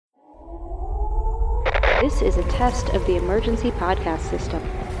This is a test of the emergency podcast system.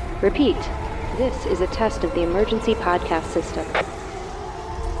 Repeat, this is a test of the emergency podcast system.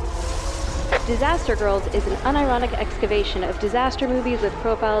 Disaster Girls is an unironic excavation of disaster movies with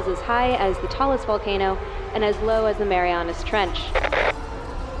profiles as high as the tallest volcano and as low as the Marianas Trench.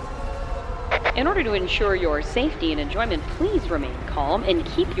 In order to ensure your safety and enjoyment, please remain calm and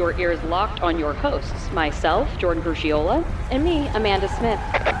keep your ears locked on your hosts, myself, Jordan Crucchiola, And me, Amanda Smith.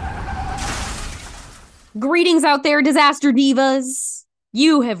 Greetings out there, disaster divas.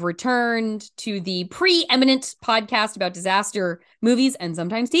 You have returned to the preeminent podcast about disaster movies and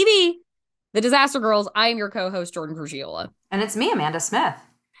sometimes TV, The Disaster Girls. I am your co-host, Jordan Crucchiola. And it's me, Amanda Smith.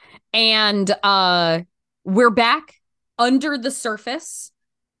 And we're back under the surface.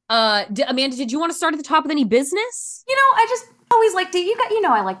 Amanda, did you want to start at the top with any business? You know, I just always like to,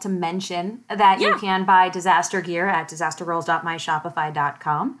 I like to mention that you can buy disaster gear at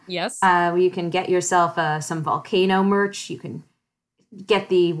disastergirls.myshopify.com. Yes. You can get yourself some volcano merch. You can get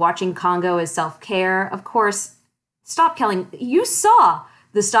the Watching Congo as self-care. Of course, Stop Killing. You saw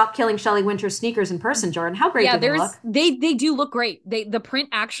the Stop Killing Shelley Winter sneakers in person, Jordan. How great do they look? They do look great. The print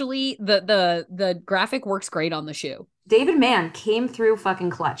actually, the graphic works great on the shoe. David Mann came through fucking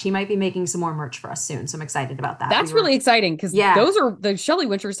clutch. He might be making some more merch for us soon, so I'm excited about that. That's really exciting because those are the Shelley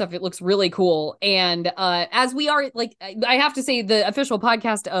Winter stuff. It looks really cool. And as we are, like, I have to say, the official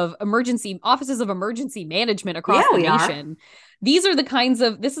podcast of offices of emergency management across the nation. This is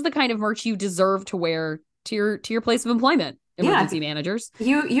the kind of merch you deserve to wear to your place of employment. Emergency managers.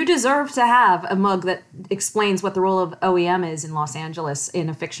 You deserve to have a mug that explains what the role of OEM is in Los Angeles in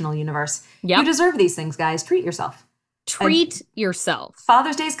a fictional universe. Yep. You deserve these things, guys. Treat yourself. Yourself.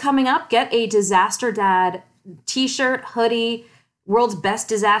 Father's Day's coming up. Get a Disaster Dad t-shirt, hoodie, world's best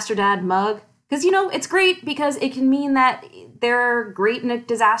Disaster Dad mug. Because, it's great because it can mean that they're great in a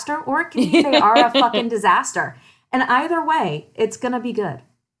disaster, or it can mean they are a fucking disaster. And either way, it's going to be good.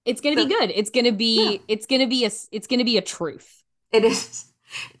 It's going to be good. It's going to be a truth. It is.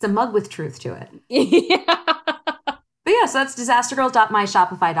 It's a mug with truth to it. Yeah. But yeah, so that's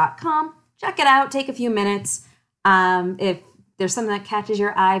disastergirls.myshopify.com. Check it out. Take a few minutes. If there's something that catches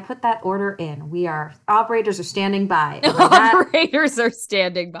your eye, put that order in. Operators are standing by. Operators are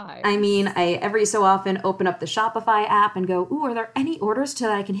standing by. I mean, I every so often open up the Shopify app and go, ooh, are there any orders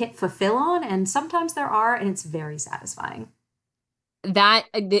that I can hit fulfill on? And sometimes there are, and it's very satisfying. That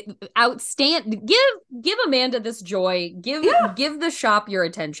outstanding. Give Amanda this joy. Give the shop your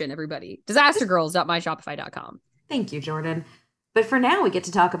attention, everybody. Disastergirls.myshopify.com. Thank you, Jordan. But for now, we get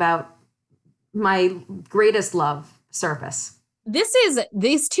to talk about my greatest love, Surface.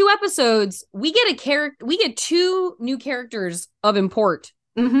 These 2 episodes. We get 2 new characters of import.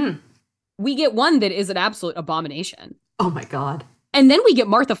 Mm-hmm. We get one that is an absolute abomination. Oh my God. And then we get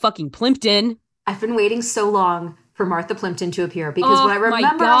Martha fucking Plimpton. I've been waiting so long for Martha Plimpton to appear because what I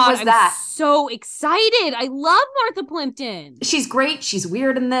remember was that. I'm so excited. I love Martha Plimpton. She's great. She's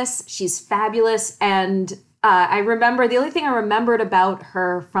weird in this. She's fabulous. And the only thing I remembered about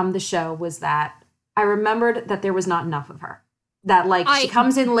her from the show was that I rememred that there was not enough of her. That she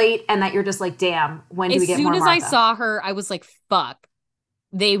comes in late and that you're just like, damn, when do we get more Martha? As soon as I saw her, I was like, fuck.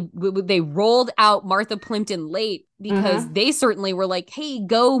 They rolled out Martha Plimpton late because they certainly were like, hey,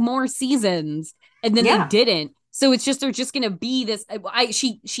 go more seasons. And then they didn't. So it's just, they're just going to be this.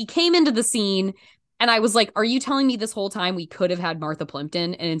 She came into the scene and I was like, are you telling me this whole time we could have had Martha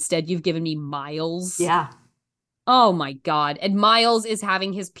Plimpton and instead you've given me Miles? Yeah. Oh my God. And Miles is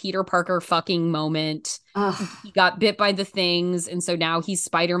having his Peter Parker fucking moment. Ugh. He got bit by the things. And so now he's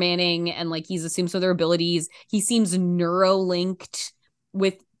Spider-Manning and he's assumed some of their abilities. He seems neuro-linked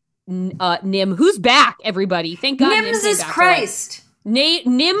with Nim, who's back, everybody. Thank God. Nims is Christ.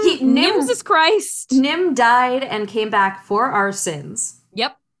 Nims is Christ. Nim died and came back for our sins.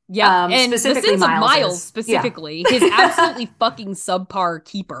 Yep. Yeah. And specifically the sins of Miles specifically. His absolutely fucking subpar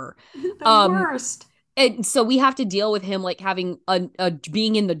keeper. The worst. And so we have to deal with him having a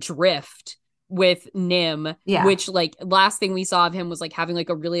being in the drift with Nim, which last thing we saw of him was having a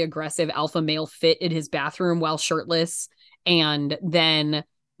really aggressive alpha male fit in his bathroom while shirtless. And then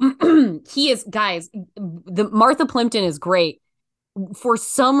he is, guys, the Martha Plimpton is great. For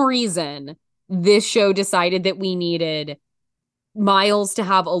some reason, this show decided that we needed Miles to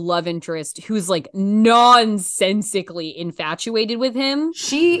have a love interest who's nonsensically infatuated with him.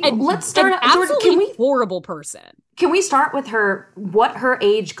 Let's start. Absolutely horrible person. Can we start with what her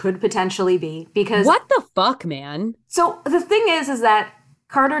age could potentially be? Because what the fuck, man? So the thing is that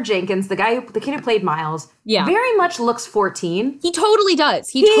Carter Jenkins, the kid who played Miles, very much looks 14. He totally does.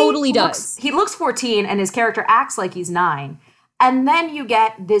 He totally does. He looks 14, and his character acts like he's 9. And then you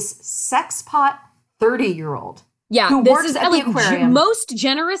get this sex pot 30-year-old. Yeah, who this works is at the aquarium. Most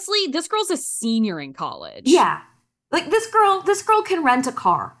generously, this girl's a senior in college. Yeah. Like this girl can rent a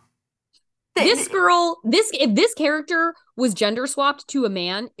car. This girl, if this character was gender swapped to a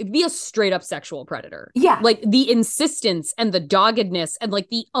man, it'd be a straight up sexual predator. Yeah. Like the insistence and the doggedness and like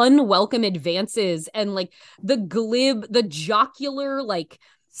the unwelcome advances and like the glib, the jocular, like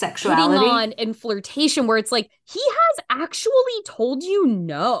sexuality putting on and flirtation where it's like, he has actually told you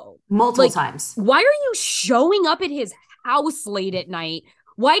no. Multiple times. Why are you showing up at his house late at night?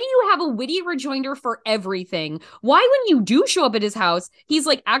 Why do you have a witty rejoinder for everything? Why, when you do show up at his house, he's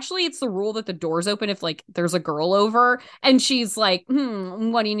like, actually, it's the rule that the door's open if, like, there's a girl over. And she's like,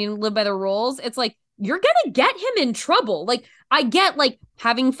 what do you need to live by the rules? It's like, you're gonna get him in trouble. Like, I get, like,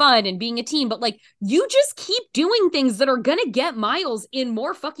 having fun and being a team, but, like, you just keep doing things that are gonna get Miles in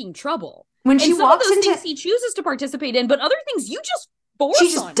more fucking trouble. When she walks into things he chooses to participate in, but other things you just force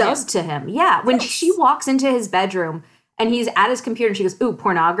she just on does him. To him. Yeah. When she walks into his bedroom and he's at his computer and she goes, ooh,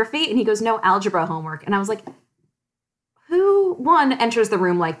 pornography? And he goes, no, algebra homework. And I was like, who, one, enters the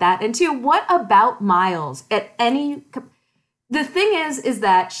room like that? And two, what about Miles at any... The thing is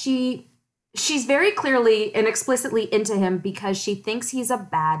that she's very clearly and explicitly into him because she thinks he's a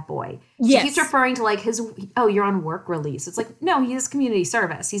bad boy. Yes. She keeps referring to like you're on work release. It's like, no, he is community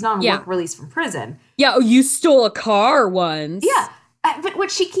service. He's not on work release from prison. Yeah, you stole a car once. Yeah. But what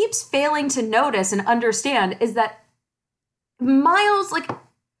she keeps failing to notice and understand is that Miles, like,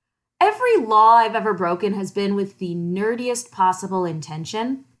 every law I've ever broken has been with the nerdiest possible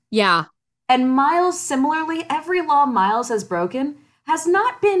intention. Yeah. And Miles, similarly, every law Miles has broken has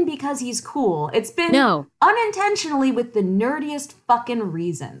not been because he's cool. It's been unintentionally with the nerdiest fucking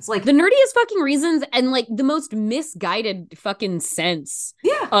reasons. Like the nerdiest fucking reasons and like the most misguided fucking sense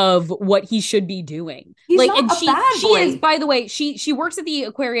of what he should be doing. He's like not and a bad she boy. is, by the way, she works at the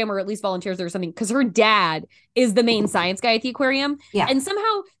aquarium or at least volunteers there or something because her dad is the main science guy at the aquarium. Yeah. And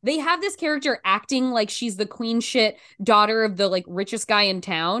somehow they have this character acting like she's the queen shit daughter of the like richest guy in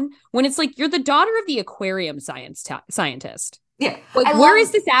town when it's like you're the daughter of the aquarium scientist. Yeah. Like, where is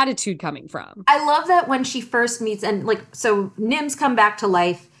this attitude coming from? I love that when she first meets, and like, so Nim's come back to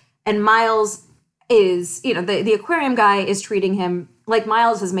life, and Miles is, you know, the aquarium guy is treating him like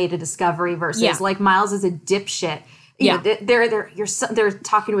Miles has made a discovery versus like Miles is a dipshit. You know, they're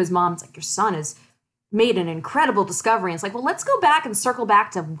talking to his mom. It's like, your son has made an incredible discovery. And it's like, well, let's go back and circle back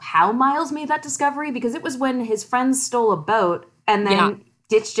to how Miles made that discovery, because it was when his friends stole a boat and then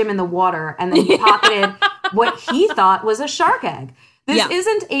ditched him in the water, and then he pocketed what he thought was a shark egg. This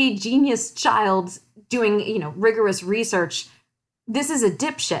isn't a genius child doing, you know, rigorous research. This is a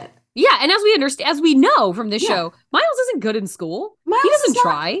dipshit. Yeah, and as we know from this show, Miles isn't good in school. He doesn't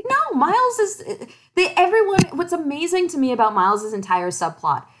try. No, Miles is what's amazing to me about Miles's entire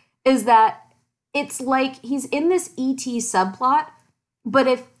subplot is that it's like he's in this ET subplot, but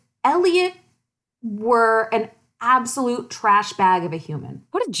if Elliot were an absolute trash bag of a human.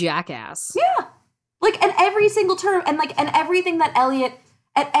 What a jackass. Yeah. Like, at every single turn, and everything that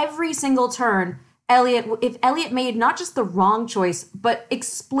at every single turn, if Elliot made not just the wrong choice, but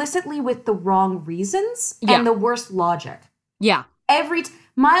explicitly with the wrong reasons and the worst logic. Yeah.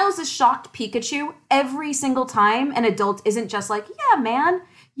 Miles is shocked Pikachu every single time an adult isn't just like, yeah, man,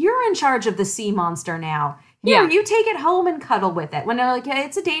 you're in charge of the sea monster now. Here, you take it home and cuddle with it. When they're like,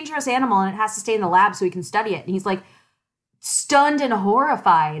 it's a dangerous animal and it has to stay in the lab so we can study it. And he's like stunned and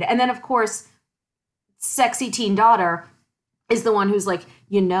horrified. And then, of course, sexy teen daughter is the one who's like,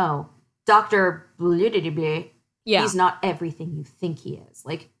 you know, Dr. He's not everything you think he is.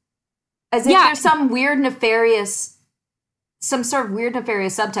 Like, as if there's some sort of weird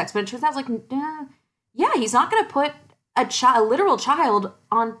nefarious subtext. But it turns out like, he's not going to put a literal child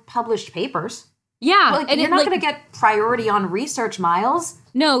on published papers. Yeah, like, and you're not going to get priority on research, Miles.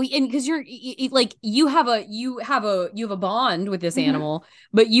 No, and because you're like you have a bond with this animal,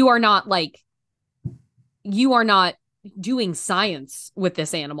 but you are not doing science with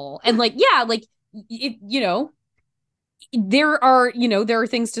this animal, and there are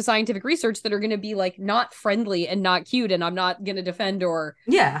things to scientific research that are going to be like not friendly and not cute, and I'm not going to defend or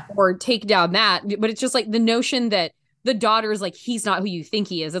take down that, but it's just like the notion that the daughter is like, he's not who you think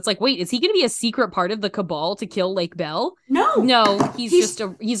he is. It's like, wait, is he going to be a secret part of the cabal to kill Lake Bell? No, he's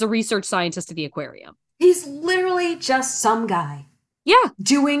a research scientist at the aquarium. He's literally just some guy. Yeah.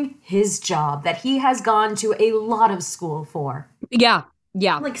 Doing his job that he has gone to a lot of school for. Yeah.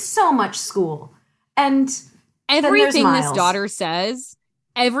 Yeah. Like so much school. And everything this daughter says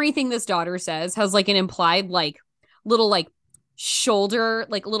has like an implied like little like shoulder,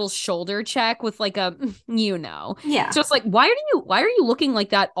 like little shoulder check with like a, Yeah. Just like, why are you looking like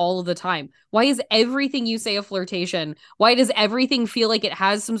that all of the time? Why is everything you say a flirtation? Why does everything feel like it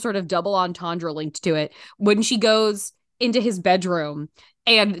has some sort of double entendre linked to it? When she goes into his bedroom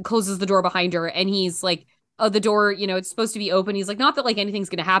and closes the door behind her and he's like, oh, the door, it's supposed to be open. He's like, not that like anything's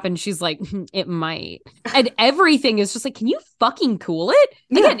going to happen. She's like, it might. And everything is just like, can you fucking cool it?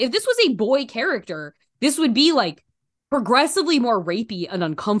 Again, if this was a boy character, this would be like progressively more rapey and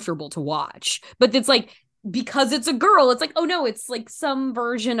uncomfortable to watch. But it's like, because it's a girl, it's like, oh no, it's like some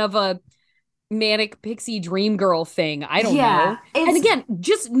version of a manic pixie dream girl thing. I don't know. And again,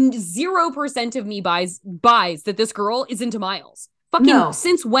 just 0% of me buys that this girl is into Miles. Fucking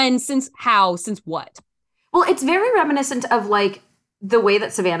since when? Since how? Since what? Well, it's very reminiscent of like the way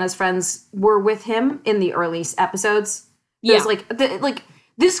that Savannah's friends were with him in the early episodes. There's like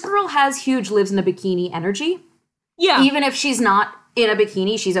this girl has huge lives in a bikini energy. Yeah. Even if she's not in a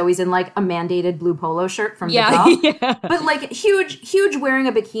bikini, she's always in like a mandated blue polo shirt from the top. But like huge wearing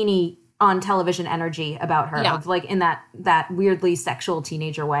a bikini on television energy about her, of like in that weirdly sexual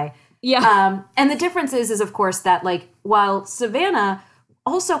teenager way. Yeah. And the difference is of course that like while Savannah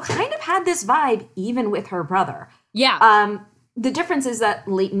also kind of had this vibe even with her brother. Yeah. The difference is that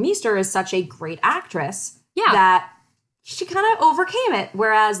Leighton Meester is such a great actress that she kind of overcame it,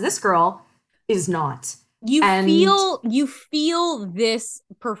 whereas this girl is not. You feel this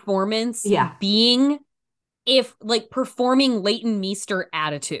performance being performing Leighton Meester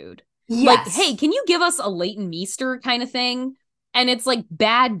attitude. Yes. Like, hey, can you give us a Leighton Meester kind of thing? And it's like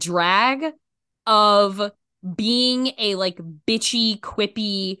bad drag of being a like bitchy,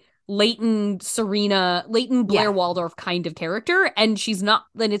 quippy Leighton Blair Waldorf kind of character, and she's not.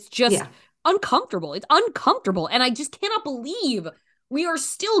 Then it's just uncomfortable. It's uncomfortable, and I just cannot believe we are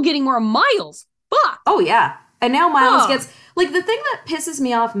still getting more Miles. Fuck. Oh yeah, and now Miles gets like the thing that pisses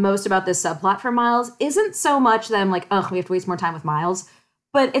me off most about this subplot for Miles isn't so much that I'm like, ugh, we have to waste more time with Miles,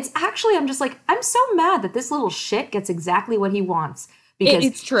 but it's actually I'm just like I'm so mad that this little shit gets exactly what he wants. Because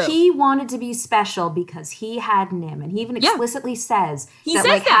it's true. He wanted to be special because he had Nim. And he even explicitly says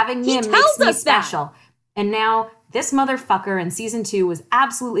that having Nim makes me special. And now this motherfucker in season 2 was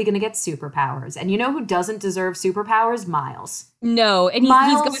absolutely going to get superpowers. And you know who doesn't deserve superpowers? Miles. No. And he's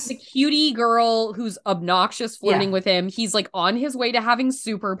got the cutie girl who's obnoxious flirting with him. He's like on his way to having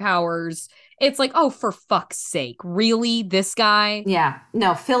superpowers. It's like, oh, for fuck's sake. Really? This guy? Yeah.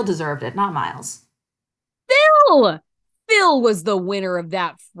 No, Phil deserved it, not Miles. Phil was the winner of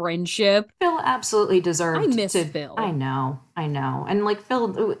that friendship. Phil absolutely deserved. I miss Phil. I know, and like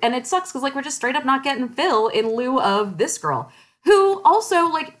Phil, and it sucks because like we're just straight up not getting Phil in lieu of this girl, who also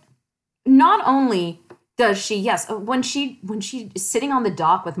like not only does she when she is sitting on the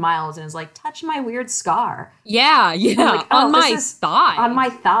dock with Miles and is like touch my weird scar. Yeah, like, on my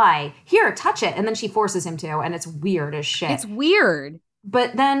thigh. Here, touch it, and then she forces him to, and it's weird as shit. It's weird,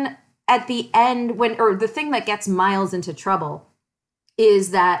 but then. At the end, the thing that gets Miles into trouble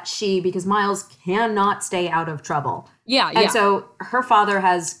is that because Miles cannot stay out of trouble. And so her father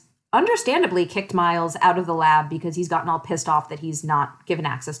has understandably kicked Miles out of the lab because he's gotten all pissed off that he's not given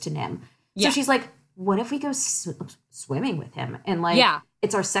access to Nim. So she's like, what if we go swimming with him? And like,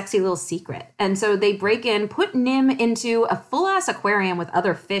 it's our sexy little secret. And so they break in, put Nim into a full-ass aquarium with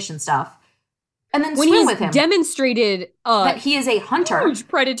other fish and stuff. And then swim with him. Demonstrated that he is a hunter, huge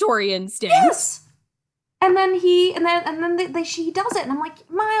predatory instinct. Yes, and then she does it, and I'm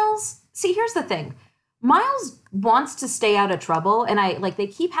like, Miles. See, here's the thing: Miles wants to stay out of trouble, and they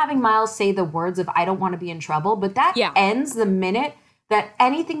keep having Miles say the words of "I don't want to be in trouble," but that ends the minute that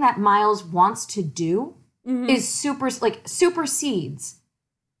anything that Miles wants to do is supersedes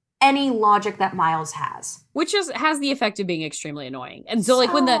any logic that Miles has. Which has the effect of being extremely annoying. And so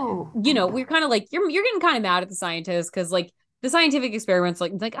like when we're kind of like, you're getting kind of mad at the scientists because like the scientific experiments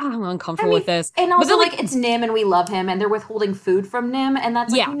like oh, I'm uncomfortable with this. And also like it's Nim and we love him and they're withholding food from Nim and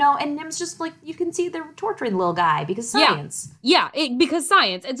that's like, and Nim's just like, you can see they're torturing the little guy because science. Because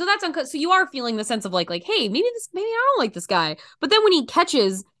science. And so that's so you are feeling the sense of like, hey, maybe I don't like this guy. But then when he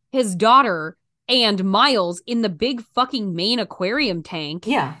catches his daughter and Miles in the big fucking main aquarium tank.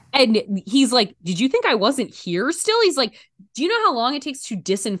 Yeah. And he's like, did you think I wasn't here still? He's like, do you know how long it takes to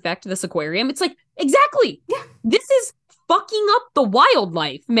disinfect this aquarium? It's like, exactly. Yeah. This is fucking up the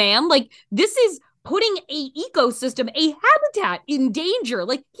wildlife, man. Like, this is putting a ecosystem, a habitat in danger.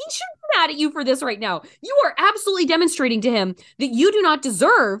 Like, he should be mad at you for this right now. You are absolutely demonstrating to him that you do not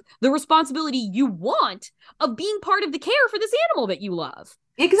deserve the responsibility you want of being part of the care for this animal that you love.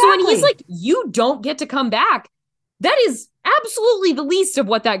 Exactly. So when he's like, you don't get to come back, that is absolutely the least of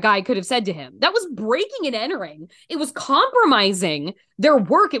what that guy could have said to him. That was breaking and entering. It was compromising their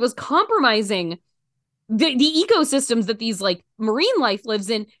work. It was compromising the ecosystems that these like marine life lives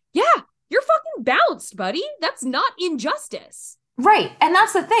in. Yeah, you're fucking bounced, buddy. That's not injustice. Right. And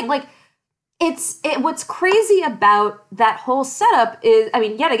that's the thing. Like, what's crazy about that whole setup is, I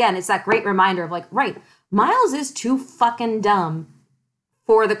mean, yet again, it's that great reminder of like, right, Miles is too fucking dumb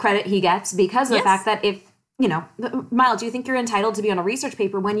for the credit he gets because of the fact that if, you know, Miles, do you think you're entitled to be on a research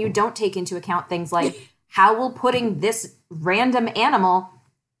paper when you don't take into account things like how will putting this random animal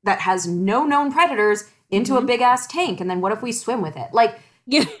that has no known predators into a big ass tank, and then what if we swim with it? Like,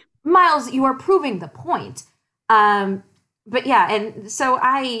 Miles, you are proving the point. But yeah, and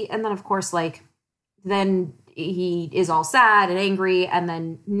then of course, like, then he is all sad and angry, and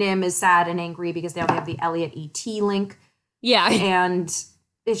then Nim is sad and angry because they only have the Elliot E.T. link. Yeah. And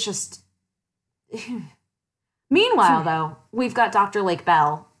it's just... Meanwhile, though, we've got Dr. Lake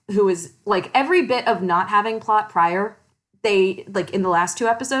Bell, who is, like, every bit of not having plot prior, they, like, in the last 2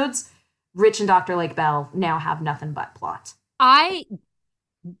 episodes, Rich and Dr. Lake Bell now have nothing but plot.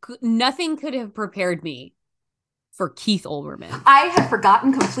 Nothing could have prepared me for Keith Olbermann. I had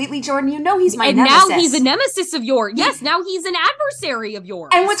forgotten completely, Jordan. You know he's my nemesis. And now he's a nemesis of yours. Yes, now he's an adversary of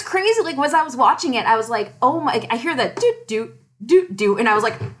yours. And what's crazy, like, was I was watching it, I was like, oh my, I hear the doot, and I was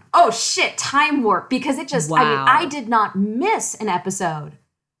like, oh shit, time warp, because it just, I mean, I did not miss an episode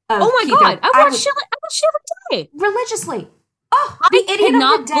of Oh my Keith God, I watch shit every day. Religiously. Oh, the idiot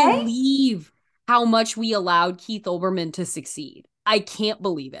of the day. I cannot believe how much we allowed Keith Olbermann to succeed. I can't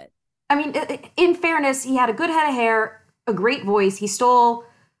believe it. I mean, in fairness, he had a good head of hair, a great voice. He stole,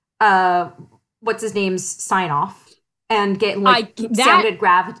 what's his name's sign off, and gave him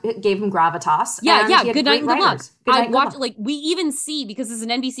gravitas. Yeah. Good night and good luck. I watched, like, we even see, because it's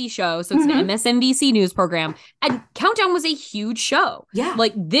an NBC show, so it's an MSNBC news program, and Countdown was a huge show. Yeah,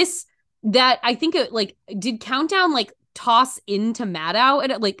 like that. I think it, like, did Countdown like toss into Maddow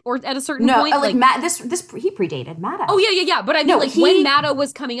at a certain point? Like Matt, this he predated Maddow. Oh yeah. But I mean, when Maddow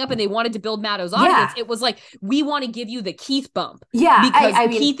was coming up and they wanted to build Maddow's audience, it was like, we want to give you the Keith bump. Yeah, because I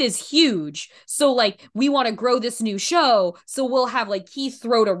mean, Keith is huge. So like, we want to grow this new show. So we'll have like Keith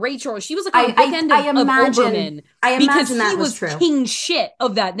throw to Rachel. She was like on the bookend of Olbermann. I imagine that was true. King shit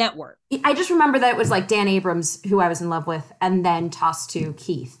of that network. I just remember that it was like Dan Abrams, who I was in love with, and then tossed to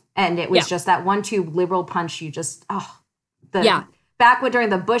Keith, and it was just that 1-2 liberal punch. You just back during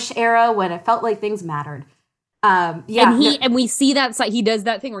the Bush era when it felt like things mattered. And we see that side. He does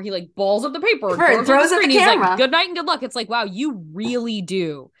that thing where he like balls up the paper and throws at the camera. He's like, good night and good luck. It's like, wow, you really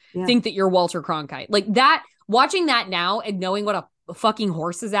do think that you're Walter Cronkite. Like that, watching that now and knowing what a fucking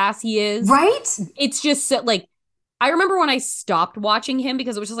horse's ass he is. Right? It's just so, like, I remember when I stopped watching him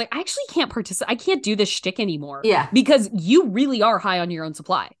because it was just like, I actually can't participate. I can't do this shtick anymore. Yeah. Because you really are high on your own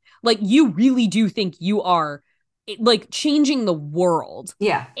supply. Like, you really do think you are like changing the world.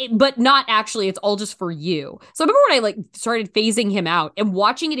 Yeah. But not actually, it's all just for you. So I remember when I like started phasing him out and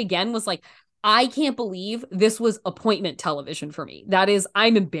watching it again was like, I can't believe this was appointment television for me. That is,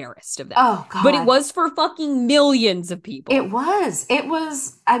 I'm embarrassed of that. Oh God. But it was for fucking millions of people. It was,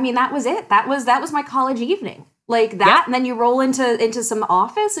 I mean, that was it. That was my college evening. Like that. And then you roll into some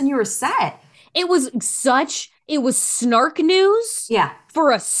office and you were set. It was snark news. Yeah.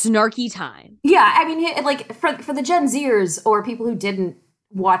 For a snarky time. Yeah. I mean, like for the Gen Zers or people who didn't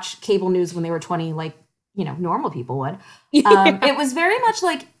watch cable news when they were 20, like, you know, normal people would. It was very much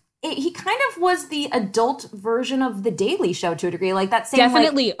like, he kind of was the adult version of The Daily Show to a degree. Like that same.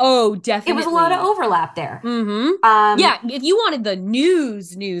 Definitely. Like, definitely. It was a lot of overlap there. Mm-hmm. Yeah. If you wanted the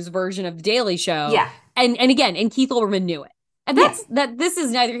news version of The Daily Show. Yeah. And again, Keith Olbermann knew it. And this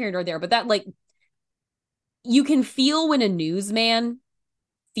is neither here nor there, but that, like, you can feel when a newsman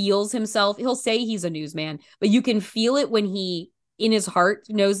feels himself. He'll say he's a newsman, but you can feel it when he, in his heart,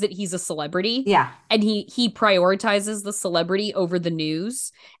 knows that he's a celebrity. Yeah. And he prioritizes the celebrity over the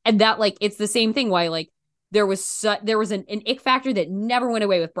news. And that, like, it's the same thing why, like, there was an ick factor that never went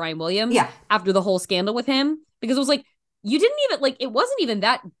away with Brian Williams after the whole scandal with him. Because it was like, you didn't even, like, it wasn't even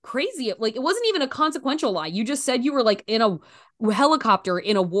that crazy. Like, it wasn't even a consequential lie. You just said you were, like, in a helicopter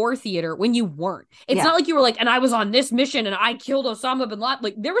in a war theater when you weren't. It's not like you were like, and I was on this mission and I killed Osama bin Laden.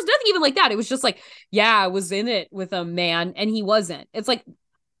 Like, there was nothing even like that. It was just like, yeah, I was in it with a man and he wasn't. It's like,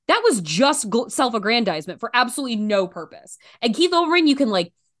 that was just self-aggrandizement for absolutely no purpose. And Keith Olbermann, you can,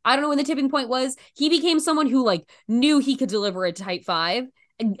 like, I don't know when the tipping point was. He became someone who, like, knew he could deliver a Type 5.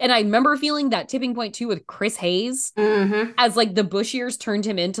 And I remember feeling that tipping point too with Chris Hayes as, like, the Bush years turned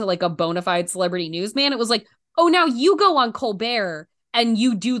him into, like, a bona fide celebrity newsman. It was like, oh, now you go on Colbert and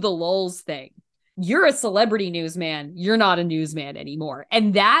you do the lulz thing. you're a celebrity newsman. You're not a newsman anymore.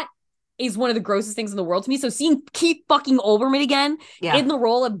 And that is one of the grossest things in the world to me. So seeing Keith fucking Olbermann again in the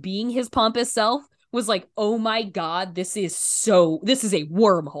role of being his pompous self was like, oh my God, this is a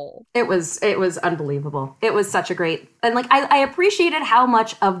wormhole. It was unbelievable. It was such a great, and like, I appreciated how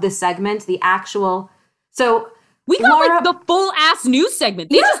much of the segment, the actual, so we got like the full ass news segment.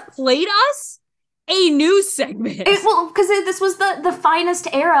 They just played us a news segment. Because this was the finest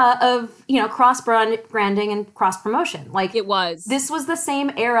era of, cross branding and cross promotion. Like, it was. This was the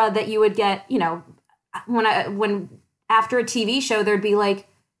same era that you would get, when after a TV show, there'd be like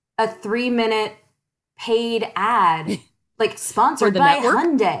a 3-minute paid ad, like sponsored by network?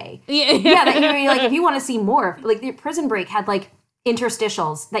 Hyundai. Yeah, that you're like, if you want to see more, like the Prison Break had like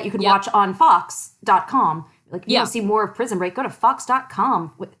interstitials that you could watch on Fox.com. Like, if you want to see more of Prison Break, go to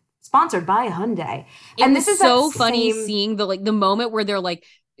Fox.com. Sponsored by Hyundai. And this is so funny seeing the moment where they're like,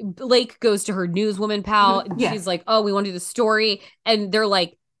 Blake goes to her newswoman pal and she's like, oh, we want to do the story. And they're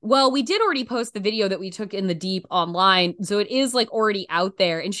like, well, we did already post the video that we took in the deep online. So it is like already out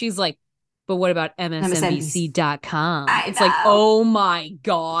there. And she's like, but what about MSNBC.com? It's like, oh my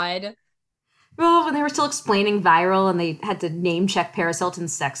God. Well, when they were still explaining viral and they had to name check Paris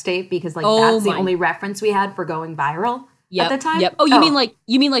Hilton's sex tape because that's the only reference we had for going viral. At the time? Yep. Oh, you mean like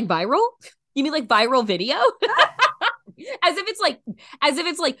viral? You mean like viral video? as if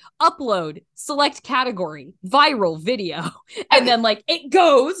it's like upload, select category, viral video, and then like it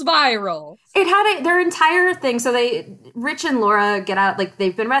goes viral. It had their entire thing. So Rich and Laura get out, like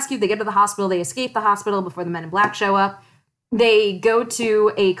they've been rescued. They get to the hospital. They escape the hospital before the Men in Black show up. They go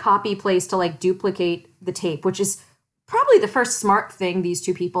to a copy place to like duplicate the tape, which is probably the first smart thing these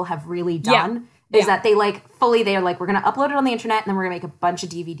two people have really done. Yeah. Is that they they're like, we're going to upload it on the internet and then we're going to make a bunch of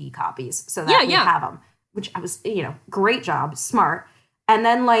DVD copies so that we have them, which I was, great job, smart. And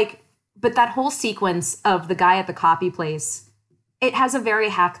then but that whole sequence of the guy at the copy place, it has a very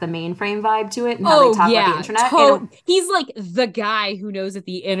Hack the Mainframe vibe to it and how they talk about the internet. He's like the guy who knows about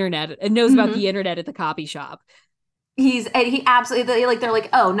the internet at the copy shop. He absolutely, they're like,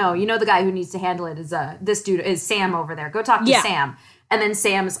 oh no, the guy who needs to handle it is this dude is Sam over there. Go talk to Sam. And then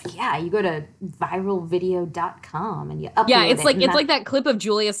Sam's like, yeah, you go to viralvideo.com and you upload it. Yeah, it's like that clip of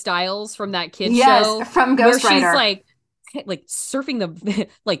Julia Stiles from that kid show. From Ghost Rider. Where she's like surfing the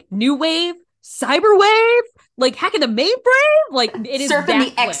like new wave, cyber wave, like hacking the mainframe. Like it is surfing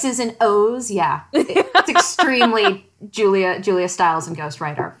the X's and O's. Yeah. It's extremely Julia Stiles and Ghost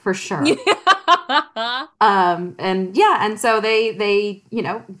Rider for sure. And so they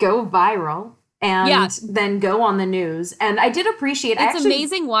go viral. And then go on the news. And I did appreciate it's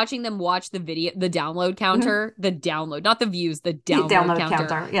amazing watching them watch the video, the download counter, the download, not the views, the download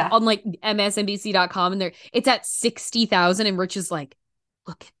counter on like MSNBC.com. And it's at 60,000. And Rich is like,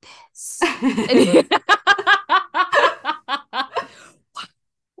 look at this.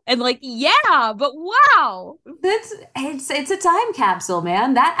 And like, yeah, but wow. It's a time capsule,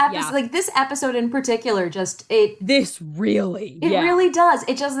 man. That episode, like this episode in particular, this really does.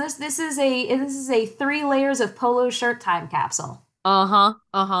 It just this is a 3 layers of polo shirt time capsule.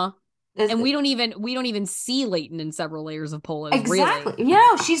 And we don't even see Leighton in several layers of polos. Exactly.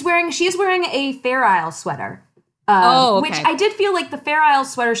 Really. She's wearing a Fair Isle sweater. Which I did feel like the Fair Isle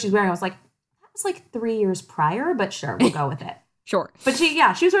sweater she's wearing, I was like, that was like 3 years prior, but sure, we'll go with it. Sure. But she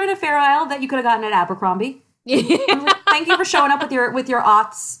was wearing a Fair Isle that you could have gotten at Abercrombie. Thank you for showing up with your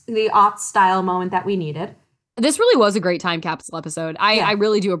aughts style moment that we needed. This really was a great time capsule episode. I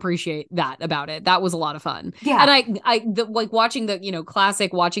really do appreciate that about it. That was a lot of fun. Yeah. And I watching the,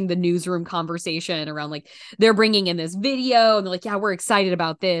 classic, watching the newsroom conversation around like they're bringing in this video and they're like, yeah, we're excited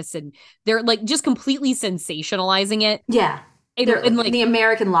about this. And they're like just completely sensationalizing it. Yeah. And like the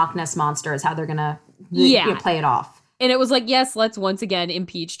American Loch Ness Monster is how they're going to play it off. And it was like, yes, let's once again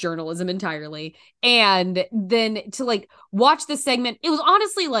impeach journalism entirely. And then to like watch this segment, it was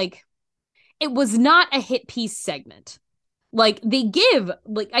honestly like, it was not a hit piece segment. Like they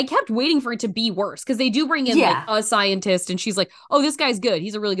I kept waiting for it to be worse because they do bring in like a scientist and she's like, oh, this guy's good.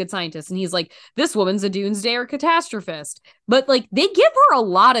 He's a really good scientist. And he's like, this woman's a doomsday or catastrophist. But like they give her a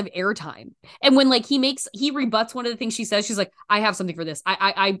lot of airtime. And when like he rebuts one of the things she says, she's like, I have something for this.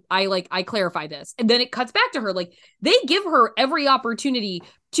 I clarify this. And then it cuts back to her. Like they give her every opportunity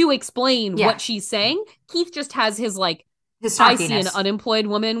to explain what she's saying. Keith just has his like, I see an unemployed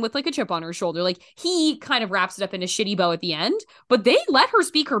woman with like a chip on her shoulder. Like he kind of wraps it up in a shitty bow at the end, but they let her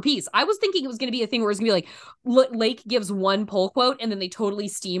speak her piece. I was thinking it was going to be a thing where it's going to be like Lake gives one pull quote and then they totally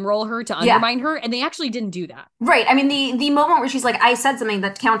steamroll her to undermine her. And they actually didn't do that. Right. I mean, the moment where she's like, I said something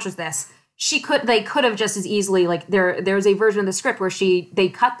that counters this. they could have just as easily, like, there's a version of the script where they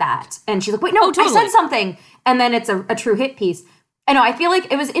cut that and she's like, wait, no, totally. I said something. And then it's a true hit piece. I know, I feel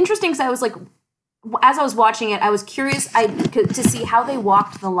like it was interesting because I was like, as I was watching it, I was curious to see how they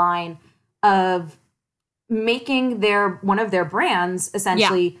walked the line of making one of their brands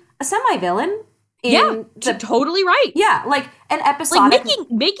essentially a semi-villain. Totally right. Yeah, like an episodic,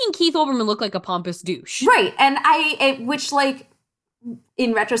 like making Keith Olbermann look like a pompous douche, right? And which like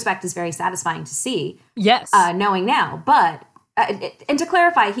in retrospect is very satisfying to see. Yes, knowing now, but. And to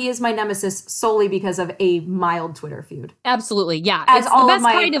clarify, he is my nemesis solely because of a mild Twitter feud. Absolutely, yeah. It's the best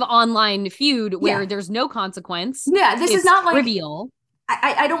kind of online feud where there's no consequence. Yeah, this is not like trivial.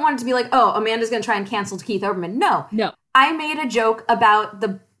 I don't want it to be like, oh, Amanda's going to try and cancel Keith Olbermann. No. I made a joke about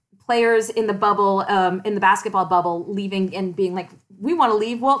the players in the bubble, in the basketball bubble, leaving and being like, we want to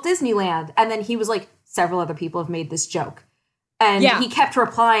leave Walt Disneyland. And then he was like, several other people have made this joke. And he kept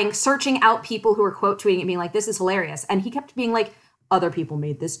replying, searching out people who were quote tweeting and being like, this is hilarious. And he kept being like, other people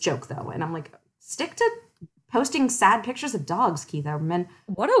made this joke, though. And I'm like, stick to posting sad pictures of dogs, Keith Olbermann.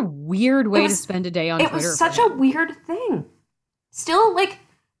 What a weird way to spend a day on Twitter. It was such a weird thing. Still, like,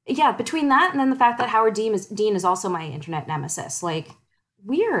 yeah, between that and then the fact that Howard Dean is also my internet nemesis. Like,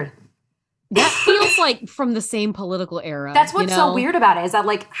 weird. That feels like from the same political era. That's what's so weird about it, is that,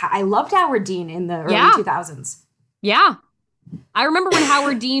 like, I loved Howard Dean in the early 2000s. Yeah. I remember when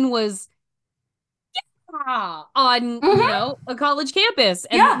Howard Dean was on, a college campus.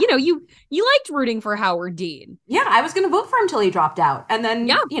 And, you liked rooting for Howard Dean. Yeah, I was going to vote for him until he dropped out. And then,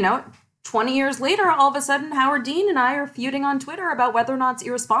 20 years later, all of a sudden, Howard Dean and I are feuding on Twitter about whether or not it's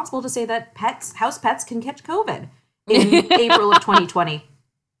irresponsible to say that house pets can catch COVID in April of 2020.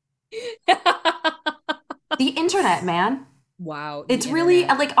 The internet, man. Wow. It's really,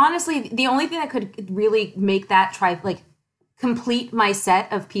 like, honestly, the only thing that could really make that complete my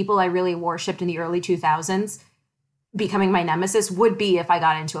set of people I really worshipped in the early 2000s becoming my nemesis would be if I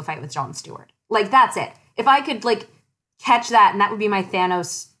got into a fight with Jon Stewart. Like, that's it. If I could, like, catch that, and that would be my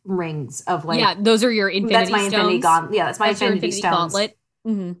Thanos rings of, like... Yeah, those are your Infinity Stones. That's my Infinity Gauntlet. Yeah, that's my Infinity Stones. Gauntlet.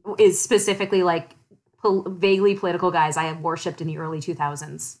 Mm-hmm. Is specifically, like, vaguely political guys I have worshipped in the early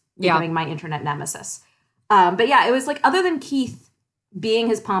 2000s becoming my internet nemesis. But yeah, it was, like, other than Keith being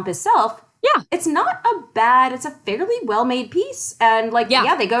his pompous self... Yeah. It's not it's a fairly well-made piece. And, like,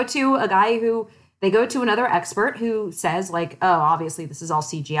 they go to another expert who says, like, oh, obviously this is all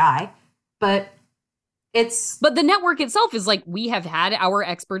CGI. But the network itself is like, we have had our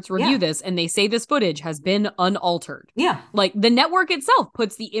experts review this, and they say this footage has been unaltered. Yeah. Like, the network itself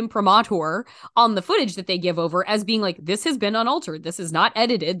puts the imprimatur on the footage that they give over as being like, this has been unaltered. This is not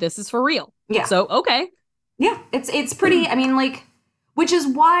edited. This is for real. Yeah. So, okay. Yeah. It's pretty, I mean, like... Which is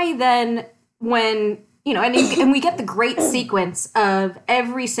why then when, and we get the great sequence of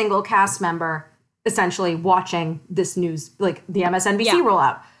every single cast member essentially watching this news, like the MSNBC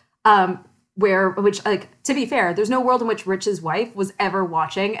rollout, which, like, to be fair, there's no world in which Rich's wife was ever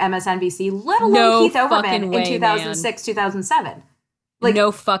watching MSNBC, let alone Keith Olbermann in 2006, 2007. Like,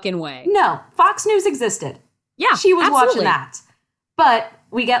 no fucking way. No. Fox News existed. Yeah, she was watching that. But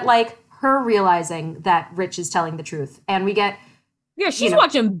we get, like, her realizing that Rich is telling the truth. And we get... Yeah, she's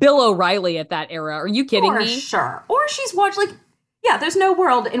watching Bill O'Reilly at that era. Are you kidding me? Sure. Or she's watching, like, there's no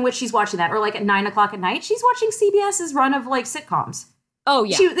world in which she's watching that. Or, like, at 9 o'clock at night, she's watching CBS's run of, like, sitcoms. Oh,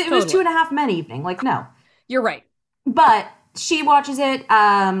 yeah. It was 2.5 Men evening. Like, no. You're right. But she watches it.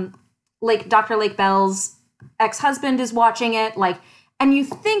 Like, Dr. Lake Bell's ex-husband is watching it. Like, and you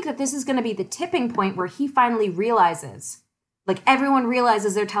think that this is going to be the tipping point where he finally realizes, like, everyone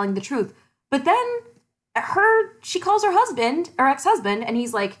realizes they're telling the truth. But then... she calls her ex-husband, and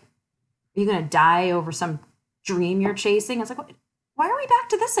he's like, are you going to die over some dream you're chasing? I was like, why are we back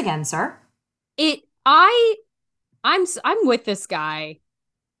to this again, sir? I'm with this guy.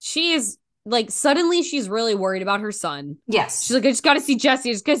 She is, like, suddenly she's really worried about her son. Yes. She's like, I just got to see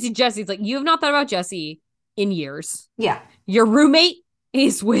Jesse. It's like, you have not thought about Jesse in years. Yeah. Your roommate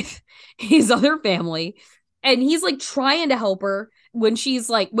is with his other family, and he's, like, trying to help her.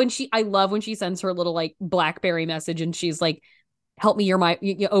 I love when she sends her little, like, BlackBerry message and she's like, help me, you're my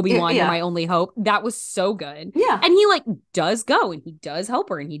Obi-Wan, you're my only hope. That was so good. Yeah. And he, like, does go and he does help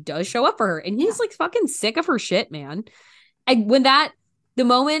her and he does show up for her. And he's like fucking sick of her shit, man. And when the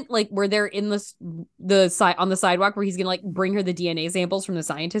moment, like, where they're in on the sidewalk where he's gonna, like, bring her the DNA samples from the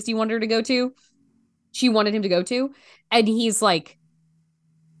scientist she wanted him to go to. And he's like,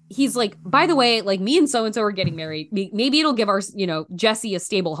 by the way, like, me and so-and-so are getting married. Maybe it'll give our, Jesse a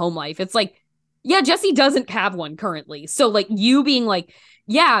stable home life. It's like, Yeah, Jesse doesn't have one currently. So like you being like,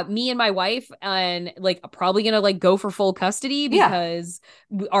 yeah, me and my wife and like probably gonna like go for full custody because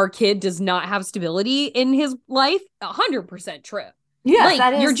our kid does not have stability in his life. 100% true. Yeah, like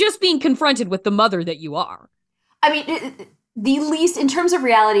that is... you're just being confronted with the mother that you are. I mean, the least, in terms of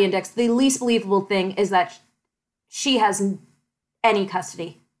reality index, the least believable thing is that she has any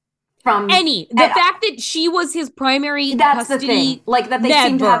custody. From the fact that she was his primary that's custody, the thing. Like that they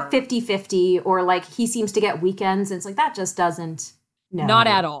seem to have 50-50 or like he seems to get weekends. And it's like that just doesn't. No. Not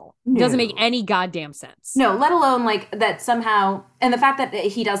at all. No. Doesn't make any goddamn sense. No, let alone like that somehow. And the fact that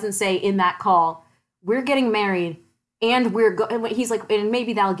he doesn't say in that call, we're getting married and he's like, and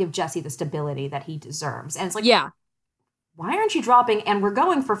maybe that'll give Jesse the stability that he deserves. And it's like, yeah, why aren't you dropping? And we're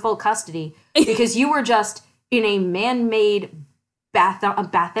going for full custody because you were just in a man-made a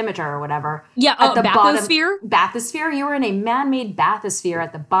bathymeter or whatever. Yeah, at the bathysphere? Bathysphere? You were in a man-made bathysphere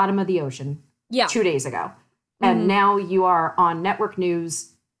at the bottom of the ocean 2 days ago. And now you are on network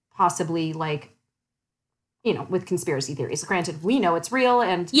news, possibly like, with conspiracy theories. Granted, we know it's real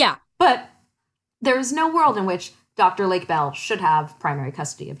but there's no world in which Dr. Lake Bell should have primary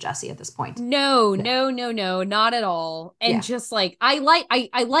custody of Jesse at this point. No, not at all. And just like, I like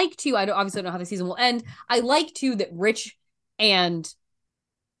to, I obviously don't know how the season will end. I like to that Rich and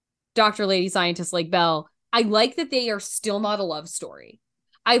Dr. Lady Scientist Lake Bell, I like that they are still not a love story.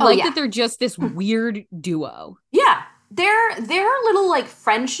 I like that they're just this weird duo. Yeah. Their little like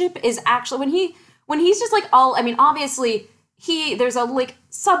friendship is actually when he's just like obviously there's a like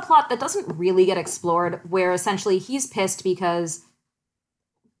subplot that doesn't really get explored where essentially he's pissed because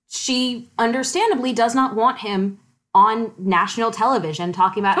she understandably does not want him on national television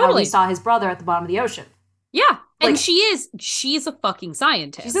talking about how he saw his brother at the bottom of the ocean. Yeah. And she's a fucking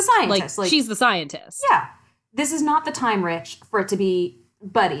scientist. She's a scientist. Like, she's the scientist. Yeah. This is not the time, Rich, for it to be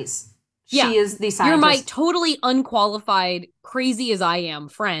buddies. Yeah. She is the scientist. You're my totally unqualified, crazy as I am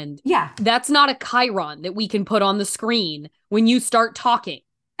friend. Yeah. That's not a chyron that we can put on the screen when you start talking.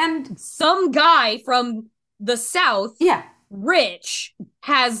 And some guy from the South, Rich,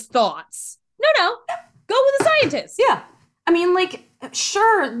 has thoughts. No. Go with the scientist. Yeah. I mean, like,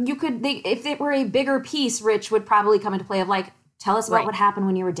 sure, you could, if it were a bigger piece, Rich would probably come into play of like, tell us about what happened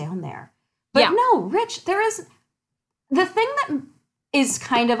when you were down there. But no, Rich, there is, the thing that is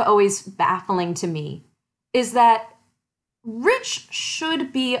kind of always baffling to me is that Rich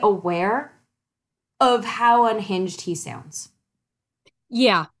should be aware of how unhinged he sounds.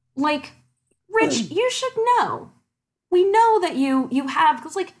 Yeah. Like, Rich, you should know. We know that you have,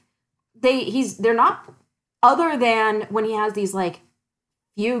 because like, they're not, other than when he has these like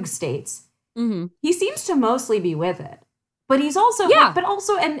fugue states, he seems to mostly be with it. But he's also, but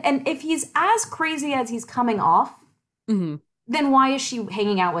also, and if he's as crazy as he's coming off, then why is she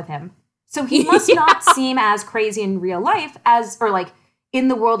hanging out with him? So he must not seem as crazy in real life or like in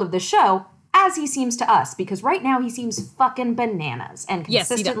the world of the show as he seems to us, because right now he seems fucking bananas and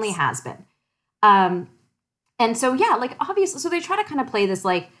consistently has been. And so, like obviously, so they try to kind of play this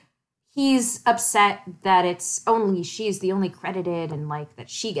like, he's upset that she's the only credited and like that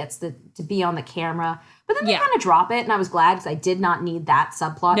she gets to be on the camera. But then they kind of drop it, and I was glad because I did not need that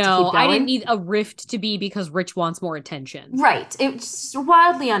subplot to keep going. No, I didn't need a rift to be because Rich wants more attention. Right. It's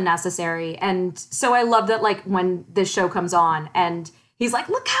wildly unnecessary. And so I love that like when this show comes on and he's like,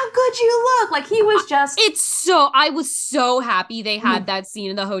 look how good you look. Like he was just... I was so happy they had that scene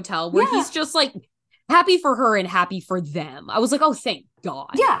in the hotel where he's just like happy for her and happy for them. I was like, oh, thank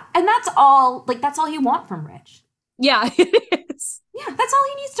God. Yeah. And that's all you want from Rich. Yeah, it is. Yeah, that's all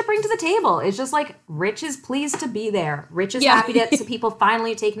he needs to bring to the table. It's just like, Rich is pleased to be there. Rich is happy that people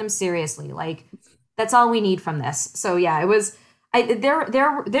finally taking him seriously. Like, that's all we need from this. So yeah, it was...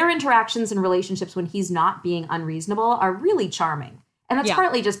 their interactions and relationships when he's not being unreasonable are really charming. And that's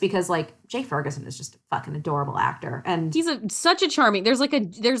partly just because like Jay Ferguson is just a fucking adorable actor, and he's such a charming. There's like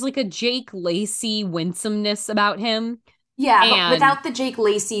a Jake Lacy winsomeness about him. Yeah, but without the Jake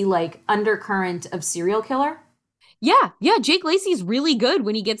Lacy like undercurrent of serial killer. Yeah, Jake Lacy's really good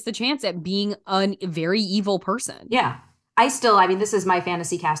when he gets the chance at being a very evil person. Yeah. I mean, this is my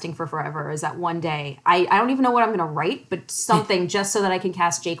fantasy casting for forever, is that one day, I don't even know what I'm going to write, but something just so that I can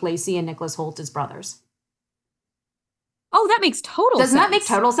cast Jake Lacy and Nicholas Hoult as brothers. Oh, that makes total sense. Doesn't that make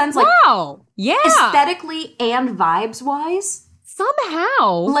total sense? Like, wow. Yeah. Aesthetically and vibes-wise.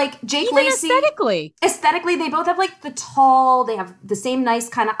 Somehow. Like, Jake Lacy. Aesthetically, they both have, like, they have the same nice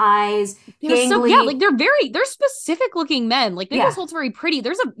kind of eyes. They're specific-looking men. Like, Nicholas Hoult's very pretty.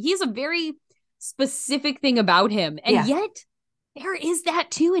 He has a very specific thing about him. And yet, there is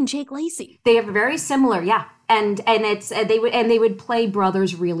that, too, in Jake Lacy. They have very similar, and they would play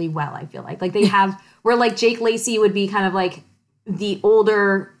brothers really well. I feel like they have where like Jake Lacy would be kind of like the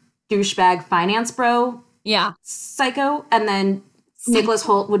older douchebag finance bro, psycho, and then Nicholas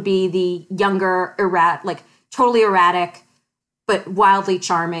Hoult would be the younger totally erratic but wildly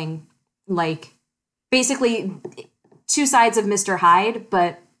charming, like basically two sides of Mr. Hyde.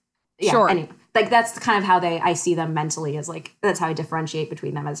 But yeah, sure. Anyway, like that's kind of how I see them mentally, as like that's how I differentiate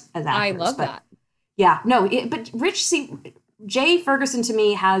between them as actors. I love that. Yeah, no, but Jay Ferguson to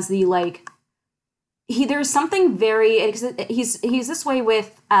me has the like there's something very he's this way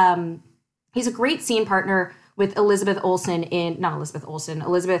with he's a great scene partner with Elizabeth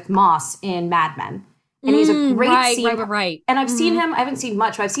Moss in Mad Men. And he's a great scene. Right. And I've seen him, I haven't seen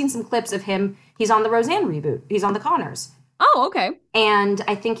much, but I've seen some clips of him. He's on the Roseanne reboot. He's on the Connors. Oh, okay. And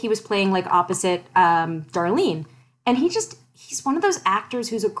I think he was playing like opposite Darlene. And he's one of those actors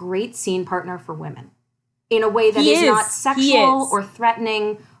who's a great scene partner for women in a way that is not sexual or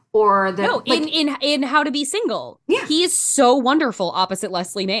threatening or the in How to Be Single. Yeah. He is so wonderful opposite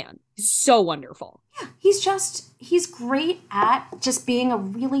Leslie Mann. So wonderful. Yeah. He's great at just being a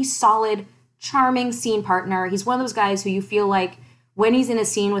really solid, charming scene partner. He's one of those guys who you feel like when he's in a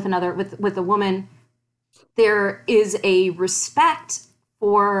scene with a woman, there is a respect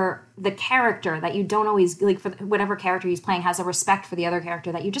for the character that you don't always like. For whatever character he's playing has a respect for the other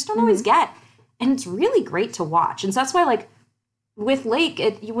character that you just don't always get, and it's really great to watch. And so that's why, like with Lake,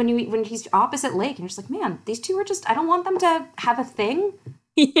 when he's opposite Lake, and you're just like, man, these two are just. I don't want them to have a thing.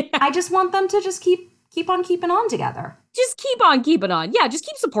 Yeah. I just want them to just keep on keeping on together. Just keep on keeping on. Yeah, just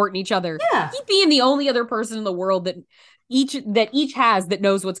keep supporting each other. Yeah. Keep being the only other person in the world that each has that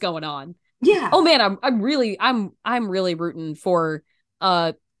knows what's going on. Yeah. Oh man, I'm really rooting for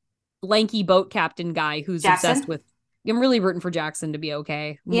lanky boat captain guy who's Jackson? obsessed with. I'm really rooting for Jackson to be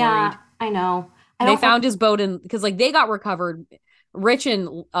okay. I'm worried. I know. They found his boat because like they got recovered. Rich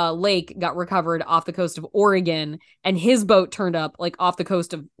and Lake got recovered off the coast of Oregon, and his boat turned up like off the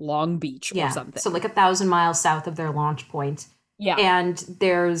coast of Long Beach or something. So like 1,000 miles south of their launch point. Yeah. And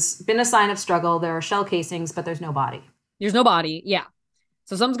there's been a sign of struggle. There are shell casings, but there's no body. There's no body. Yeah.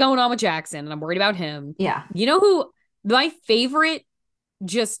 So something's going on with Jackson, and I'm worried about him. Yeah. You know who my favorite,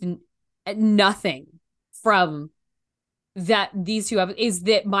 just nothing from that these two have is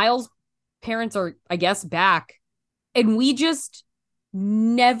that Miles' parents are, I guess, back, and we just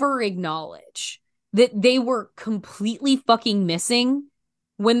never acknowledge that they were completely fucking missing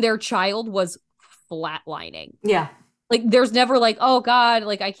when their child was flatlining. Yeah. Like, there's never like, oh God,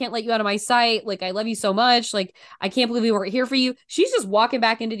 like, I can't let you out of my sight. Like, I love you so much. Like, I can't believe we weren't here for you. She's just walking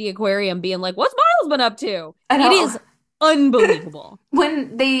back into the aquarium being like, what's Miles been up to? It is unbelievable.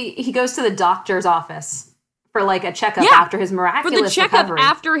 When he goes to the doctor's office for like a checkup after his miraculous recovery. For the checkup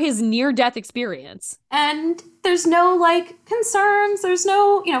after his near-death experience. And there's no like concerns. There's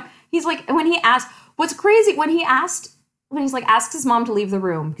no, he's like, when he asked, what's crazy, when asks his mom to leave the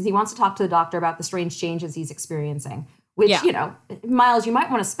room because he wants to talk to the doctor about the strange changes he's experiencing. Which, Miles, you might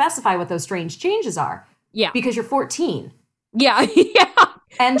want to specify what those strange changes are. Yeah. Because you're 14. Yeah. Yeah.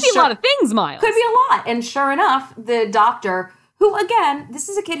 And could be a lot of things, Miles. Could be a lot. And sure enough, the doctor, who, again, this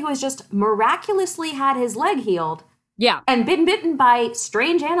is a kid who has just miraculously had his leg healed. Yeah. And been bitten by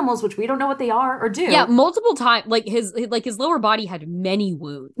strange animals, which we don't know what they are or do. Yeah, multiple times. Like his lower body had many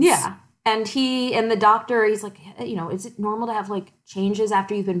wounds. Yeah. And the doctor, he's like, is it normal to have like changes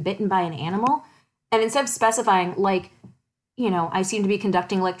after you've been bitten by an animal? And instead of specifying like, I seem to be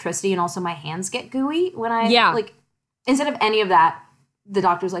conducting electricity and also my hands get gooey when instead of any of that, the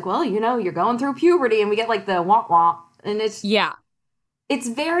doctor's like, well, you're going through puberty, and we get like the wah-wah. And it's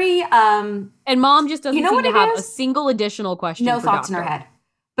very and mom just doesn't seem to have a single additional question. No thoughts in her head.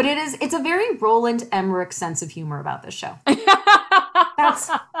 But it's a very Roland Emmerich sense of humor about this show.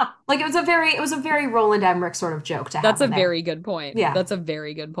 That's like it was a very Roland Emmerich sort of joke to have. That's a very good point. Yeah. That's a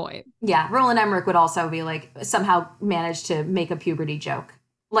very good point. Yeah. Roland Emmerich would also be like somehow manage to make a puberty joke.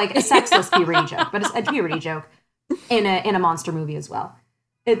 Like a sexless puberty joke, but it's a puberty joke in a monster movie as well.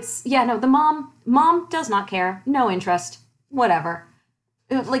 It's the mom does not care, no interest, whatever.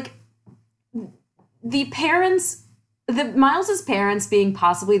 Like the parents, Miles's parents being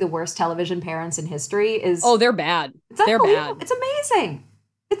possibly the worst television parents in history is they're bad. They're bad. It's amazing.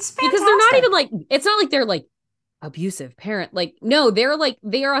 It's fantastic. Because they're not even like, it's not like they're like abusive parent. Like, no, they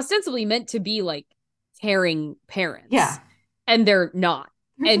are ostensibly meant to be like caring parents. Yeah. And they're not.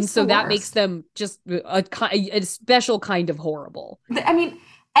 And so that makes them just a special kind of horrible. I mean,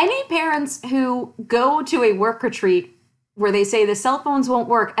 any parents who go to a work retreat where they say the cell phones won't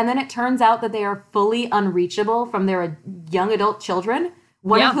work, and then it turns out that they are fully unreachable from their young adult children,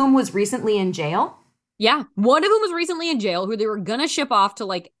 one of whom was recently in jail. Yeah. One of them was recently in jail, who they were going to ship off to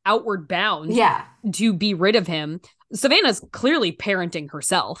like Outward Bound to be rid of him. Savannah's clearly parenting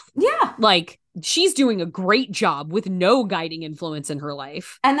herself. Yeah. Like, she's doing a great job with no guiding influence in her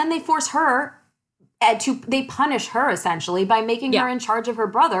life. And then they force her they punish her essentially by making her in charge of her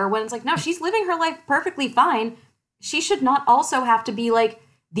brother, when it's like, no, she's living her life perfectly fine. She should not also have to be like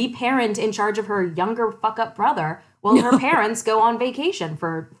the parent in charge of her younger fuck up brother while her parents go on vacation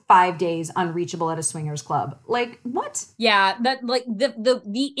for 5 days unreachable at a swingers club. Like, what? Yeah, that like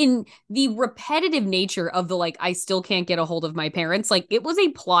the repetitive nature of the like, I still can't get a hold of my parents. Like, it was a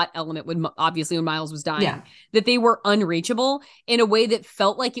plot element when Miles was dying, that they were unreachable in a way that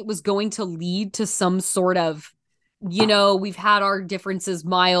felt like it was going to lead to some sort of, you know, we've had our differences,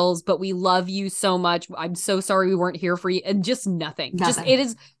 Miles, but we love you so much. I'm so sorry we weren't here for you. And just nothing. Just, it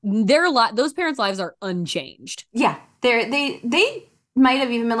is, those parents' lives are unchanged. Yeah. They might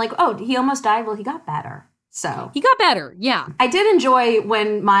have even been like, oh, he almost died. Well, he got better. So. He got better. Yeah. I did enjoy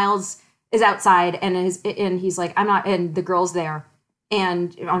when Miles is outside and he's like, I'm not, and the girl's there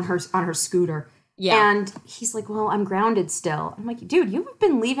and on her scooter. Yeah. And he's like, well, I'm grounded still. I'm like, dude, you've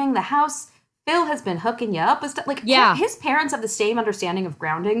been leaving the house. Phil has been hooking you up with stuff. Like, his parents have the same understanding of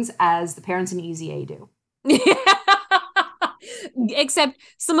groundings as the parents in Easy A do. Except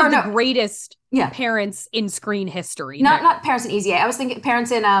some of the greatest parents in screen history. Not parents in Easy A. I was thinking parents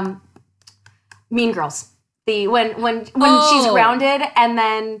in Mean Girls. When she's grounded and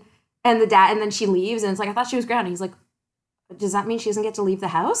the dad and then she leaves and it's like, I thought she was grounded. He's like, does that mean she doesn't get to leave the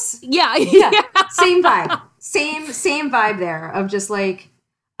house? Yeah. Same vibe. Same vibe there of just like.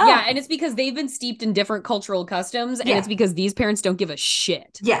 Oh. Yeah, and it's because they've been steeped in different cultural customs, and it's because these parents don't give a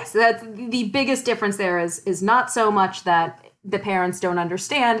shit. Yes, that's the biggest difference there is not so much that the parents don't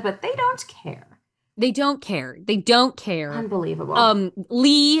understand, but they don't care. They don't care. They don't care. Unbelievable.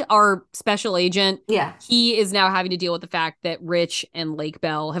 Lee, our special agent, yeah, he is now having to deal with the fact that Rich and Lake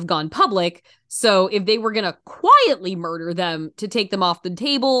Bell have gone public. So if they were going to quietly murder them to take them off the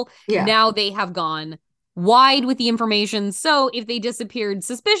table, now they have gone wide with the information. So if they disappeared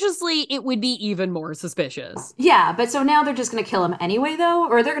suspiciously, it would be even more suspicious. Yeah, but so now they're just going to kill him anyway, though?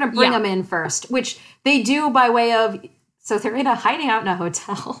 Or they're going to bring him in first, which they do by way of... So they're hiding out in a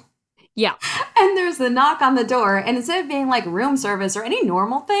hotel. Yeah. And there's the knock on the door. And instead of being like room service or any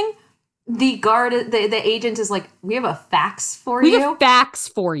normal thing, the guard, the agent is like, we have a fax for you. We have a fax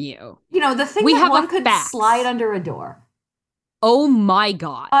for you. You know, the thing that one could slide under a door. Oh my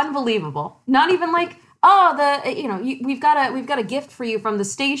God. Unbelievable. Not even like... Oh, we've got a gift for you from the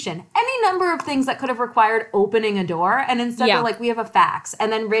station. Any number of things that could have required opening a door, and instead they're like, we have a fax.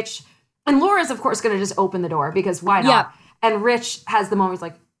 And then Rich and Laura's of course going to just open the door because why not? Yeah. And Rich has the moment he's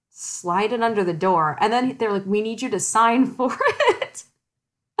like, slide it under the door, and then they're like, we need you to sign for it.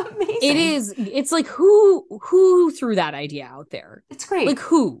 Amazing. It is. It's like who threw that idea out there? It's great. Like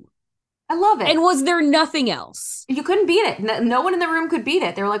who? I love it. And was there nothing else? You couldn't beat it. No one in the room could beat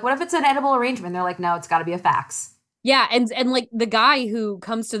it. They were like, what if it's an edible arrangement? They're like, no, it's got to be a fax. Yeah, and like the guy who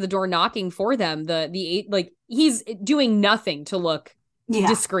comes to the door knocking for them, the like he's doing nothing to look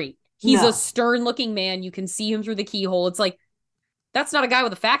discreet. He's a stern looking man. You can see him through the keyhole. It's like, that's not a guy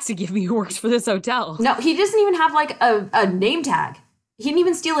with a fax to give me who works for this hotel. No, he doesn't even have like a name tag. He didn't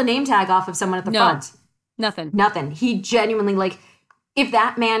even steal a name tag off of someone at the front. Nothing. He genuinely like... If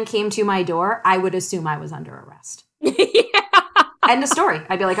that man came to my door, I would assume I was under arrest. End of story.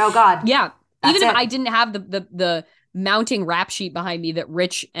 I'd be like, oh God. Yeah. Even if I didn't have the mounting rap sheet behind me that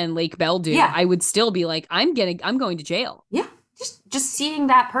Rich and Lake Bell do, I would still be like, I'm going to jail. Yeah. Just seeing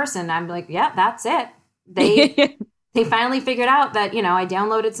that person, I'm like, yeah, that's it. They finally figured out that, I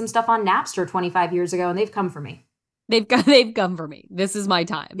downloaded some stuff on Napster 25 years ago and they've come for me. They've come for me. This is my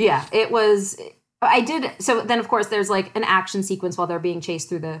time. Yeah. It was... So then, of course, there's like an action sequence while they're being chased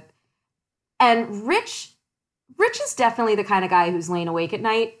through and Rich is definitely the kind of guy who's laying awake at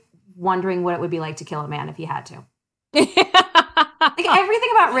night wondering what it would be like to kill a man if he had to. Like everything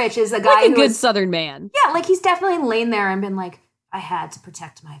about Rich is a guy like a good Southern man. Yeah, like he's definitely lain there and been like, I had to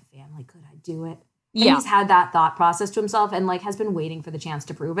protect my family. Could I do it? And he's had that thought process to himself and like has been waiting for the chance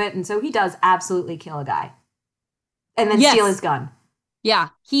to prove it. And so he does absolutely kill a guy and then steal his gun. Yeah,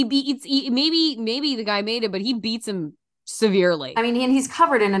 maybe the guy made it, but he beats him severely. I mean, and he's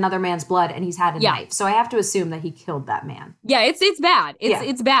covered in another man's blood, and he's had a knife, so I have to assume that he killed that man. Yeah, it's bad.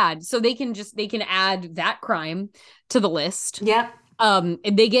 It's bad. So they can add that crime to the list. Yeah.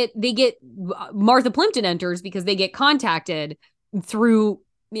 They get Martha Plimpton enters because they get contacted through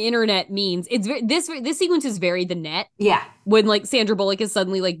internet means. It's this sequence is very The Net. Yeah. When like Sandra Bullock is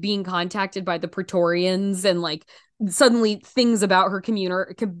suddenly like being contacted by the Praetorians, and like suddenly things about her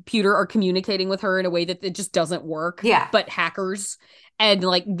computer are communicating with her in a way that it just doesn't work. Yeah. But hackers, and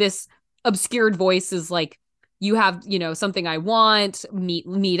like this obscured voice is like, you have, something I want,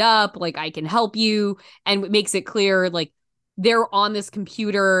 meet up, like I can help you. And it makes it clear, like, they're on this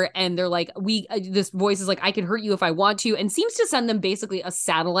computer and they're like, this voice is like, I can hurt you if I want to, and seems to send them basically a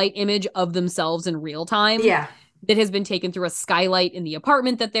satellite image of themselves in real time. Yeah. That has been taken through a skylight in the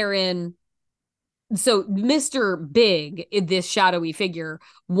apartment that they're in. So Mr. Big, this shadowy figure,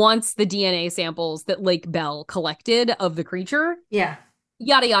 wants the DNA samples that Lake Bell collected of the creature. Yeah.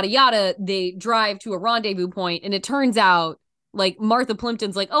 Yada, yada, yada. They drive to a rendezvous point, and it turns out, like, Martha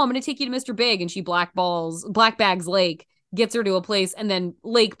Plimpton's like, oh, I'm going to take you to Mr. Big, and she black bags Lake, gets her to a place, and then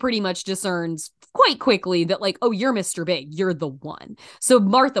Lake pretty much discerns quite quickly that, like, oh, you're Mr. Big. You're the one. So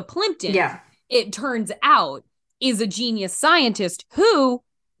Martha Plimpton, it turns out, is a genius scientist who,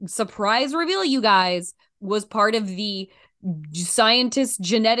 surprise reveal, you guys, was part of the scientist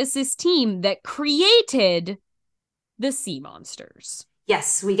geneticist team that created the sea monsters.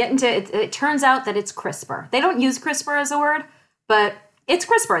 Yes, we get into it. It turns out that it's CRISPR. They don't use CRISPR as a word, but it's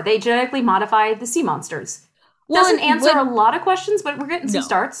CRISPR. They genetically modified the sea monsters. Doesn't answer a lot of questions, but we're getting some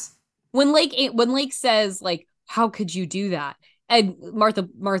starts. When Lake says, like, how could you do that? And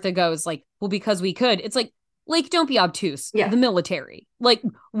Martha goes, like, well, because we could. It's like, Lake, don't be obtuse. Yeah. The military. Like,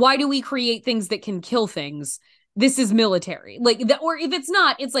 why do we create things that can kill things? This is military. Like, that, or if it's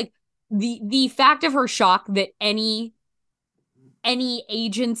not, it's like the fact of her shock that any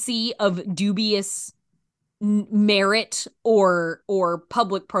agency of dubious merit or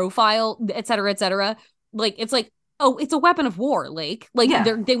public profile, et cetera, like, it's like, oh, it's a weapon of war, Lake. Like,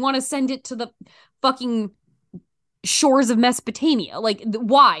 they want to send it to the fucking shores of Mesopotamia. Like,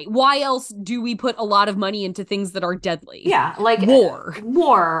 why? Why else do we put a lot of money into things that are deadly? Yeah, like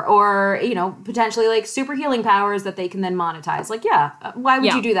war, or potentially like super healing powers that they can then monetize. Like, why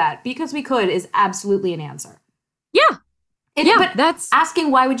would you do that? Because we could is absolutely an answer. Yeah. But that's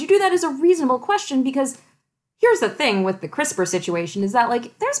asking why would you do that is a reasonable question, because here's the thing with the CRISPR situation is that,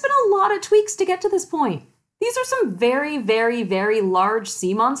 like, there's been a lot of tweaks to get to this point. These are some very, very, very large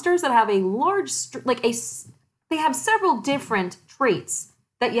sea monsters that have a large, they have several different traits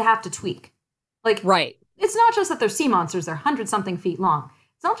that you have to tweak. Like, right. It's not just that they're sea monsters, they're 100-something feet long.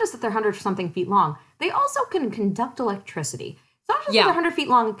 It's not just that they're 100-something feet long. They also can conduct electricity. It's not just that they're 100 feet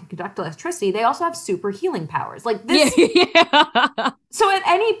long and can conduct electricity. They also have super healing powers. Like this. Yeah. So at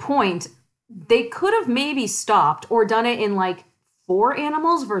any point, they could have maybe stopped or done it in like 4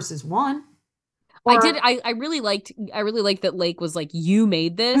 animals versus 1. Or, I really liked that Lake was like, you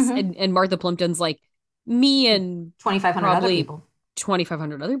made this, and Martha Plimpton's like, me and 2,500 other people.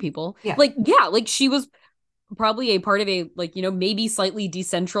 2,500 other people. Yeah. Like she was probably a part of a, like, maybe slightly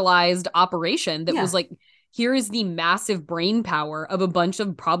decentralized operation that was like, here is the massive brain power of a bunch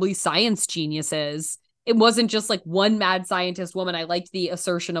of probably science geniuses. It wasn't just like one mad scientist woman. I liked the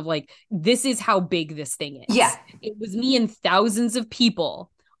assertion of like, this is how big this thing is. Yeah. It was me and thousands of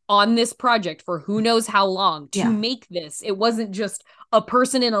people on this project for who knows how long to make this. It wasn't just a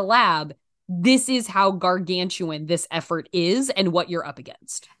person in a lab. This is how gargantuan this effort is and what you're up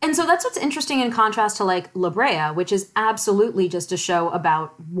against. And so that's what's interesting in contrast to like La Brea, which is absolutely just a show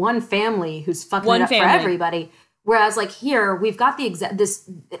about one family who's fucking it up for everybody. Whereas like here, we've got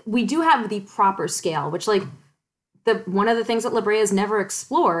we do have the proper scale, which like one of the things that La Brea has never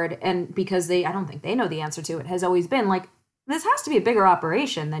explored, and because I don't think they know the answer to it, has always been like, this has to be a bigger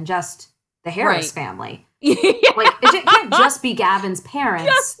operation than just the Harris family. Like, it can't just be Gavin's parents.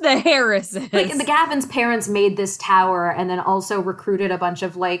 Just the Harrises. Like, the Gavin's parents made this tower and then also recruited a bunch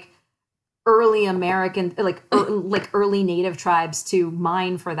of, like, early American, early native tribes to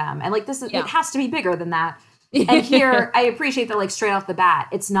mine for them. And, like, it has to be bigger than that. And here, I appreciate that, like, straight off the bat,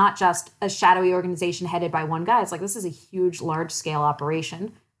 it's not just a shadowy organization headed by one guy. It's like, this is a huge, large-scale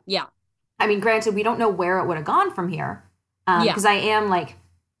operation. Yeah. I mean, granted, we don't know where it would have gone from here. Because I am, like,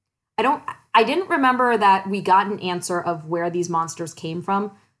 I didn't remember that we got an answer of where these monsters came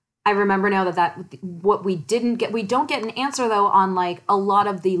from. I remember now what we don't get an answer though on like a lot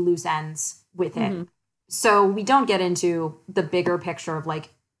of the loose ends with it. So we don't get into the bigger picture of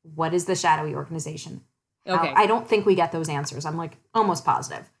like, what is the shadowy organization? Okay. I don't think we get those answers. I'm like almost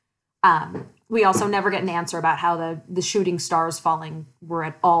positive. We also never get an answer about how the shooting stars falling were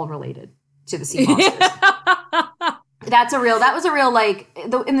at all related to the sea monsters. That was a real, like,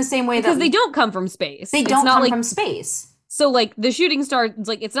 in the same way because they don't come from space. They don't come from space. So, like, the shooting stars,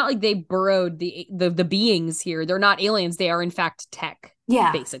 like, it's not like they burrowed the beings here. They're not aliens. They are, in fact, tech.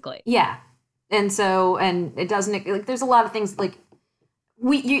 Yeah. Basically. Yeah. And so, and it doesn't, like, there's a lot of things, like,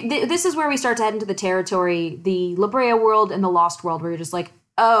 this is where we start to head into the territory, the La Brea world and the Lost world, where you're just like,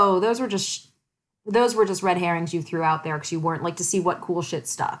 oh, those were just red herrings you threw out there because you weren't, like, to see what cool shit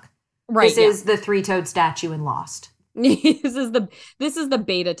stuck. Right. This is the three-toed statue in Lost. This is the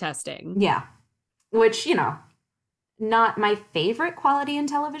beta testing. Yeah. Which, you know, not my favorite quality in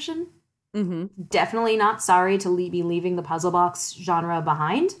television. Mm-hmm. Definitely not sorry to be leaving the puzzle box genre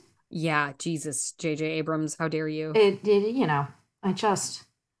behind. Yeah, Jesus, J.J. Abrams, how dare you? It you know, I just,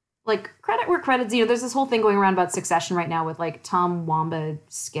 like, credit where credit's, you know, there's this whole thing going around about Succession right now with, like, Tom Wamba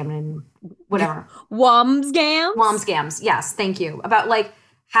Scamming, whatever. Wambsgams, yes, thank you. About, like,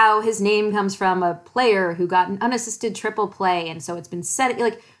 how his name comes from a player who got an unassisted triple play, and so it's been set,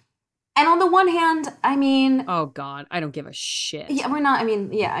 like, and on the one hand, I mean... Oh, God, I don't give a shit. Yeah, we're not, I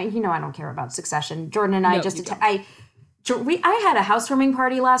mean, yeah, you know I don't care about Succession. Jordan and I I had a housewarming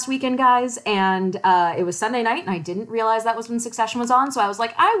party last weekend, guys, and it was Sunday night, and I didn't realize that was when Succession was on, so I was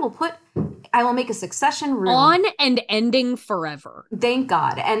like, I will make a Succession room. On and ending forever. Thank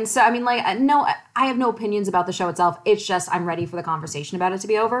God. And so, I mean, like, no, I have no opinions about the show itself. It's just, I'm ready for the conversation about it to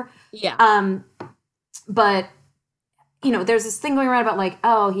be over. Yeah. But, you know, there's this thing going around about, like,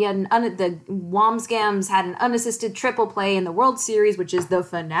 oh, he had the Wambsgams had an unassisted triple play in the World Series, which is the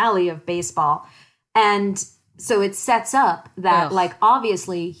finale of baseball. And so it sets up that, like,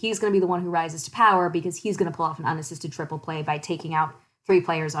 obviously he's going to be the one who rises to power because he's going to pull off an unassisted triple play by taking out 3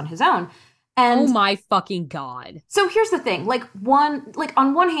 players on his own. And oh my fucking God. So here's the thing. Like,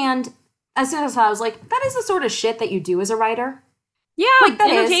 on one hand, as soon as I was like, that is the sort of shit that you do as a writer. Yeah, like,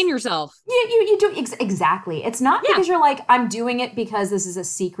 entertain yourself. You do exactly. It's not because you're like, I'm doing it because this is a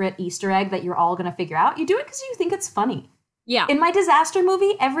secret Easter egg that you're all going to figure out. You do it because you think it's funny. Yeah. In my disaster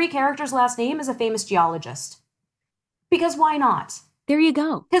movie, every character's last name is a famous geologist. Because why not? There you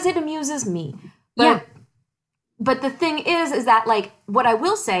go. Because it amuses me. But the thing is that, like, what I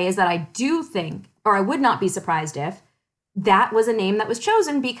will say is that I do think, or I would not be surprised if, that was a name that was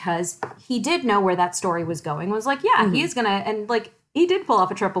chosen because he did know where that story was going. Was like, yeah, he's gonna, and, like, he did pull off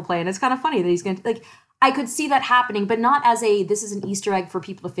a triple play, and it's kind of funny that he's gonna, like, I could see that happening, but not as a, this is an Easter egg for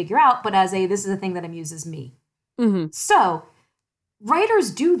people to figure out, but as a, this is a thing that amuses me. Mm-hmm. So, writers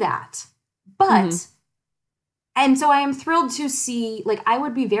do that. But, and so I am thrilled to see, like, I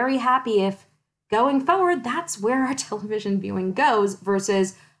would be very happy if, going forward, that's where our television viewing goes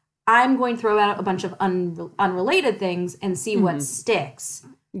versus I'm going to throw out a bunch of unrelated things and see what sticks.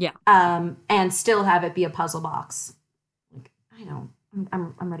 Yeah. And still have it be a puzzle box. Like,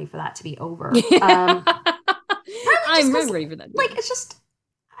 I'm ready for that to be over. I'm ready for that. Like, it's just,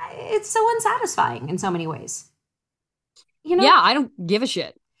 it's so unsatisfying in so many ways. You know? Yeah, I don't give a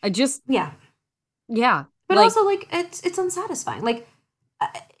shit. I just, yeah. But like, also, like, it's unsatisfying. Like,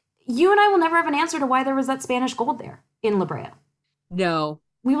 you and I will never have an answer to why there was that Spanish gold there in La Brea. No.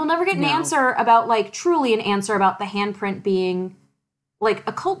 We will never get an answer about, like, truly an answer about the handprint being, like,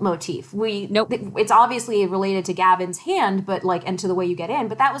 a cult motif. Nope. It's obviously related to Gavin's hand, but, like, and to the way you get in.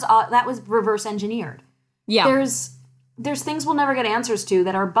 But that was reverse engineered. Yeah. There's things we'll never get answers to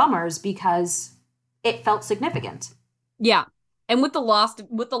that are bummers because it felt significant. Yeah. And with the lost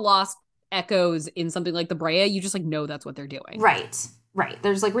echoes in something like the Brea, you just, like, know that's what they're doing. Right.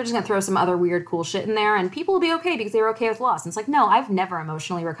 There's, like, we're just going to throw some other weird, cool shit in there, and people will be okay because they were okay with Lost. And it's like, no, I've never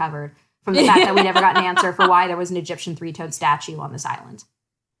emotionally recovered from the fact that we never got an answer for why there was an Egyptian 3-toed statue on this island.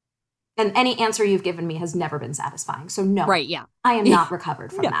 And any answer you've given me has never been satisfying. So no. Right, yeah. I am not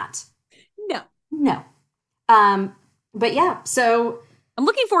recovered from that. No. But yeah, so... I'm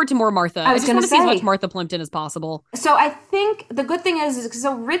looking forward to more Martha. I just want to see as much Martha Plimpton as possible. So I think the good thing is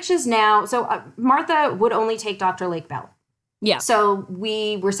so Rich is now... So Martha would only take Dr. Lake Bell. Yeah. So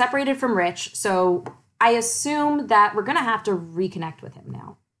we were separated from Rich. So I assume that we're going to have to reconnect with him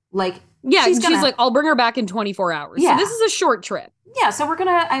now. Like, yeah, she's like, I'll bring her back in 24 hours. Yeah. So this is a short trip. Yeah. So we're going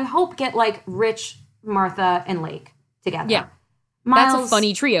to, I hope, get like Rich, Martha, and Lake together. Yeah. Miles, that's a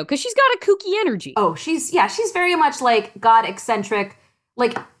funny trio because she's got a kooky energy. Oh, she's very much like God eccentric.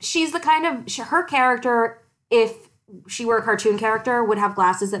 Like, she's the kind of, her character, if she were a cartoon character, would have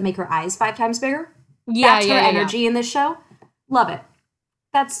glasses that make her eyes 5 times bigger. Yeah. That's her energy in this show. Love it.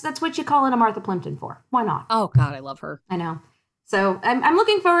 That's what you call in a Martha Plimpton for. Why not? Oh God, I love her. I know. So I'm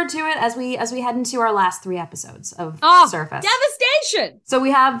looking forward to it as we head into our last 3 episodes of Surface. Devastation! So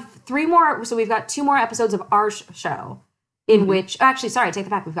we have 3 more. So we've got 2 more episodes of our show, in which actually, sorry, I take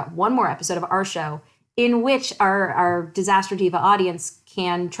that back. We've got 1 more episode of our show in which our Disaster Diva audience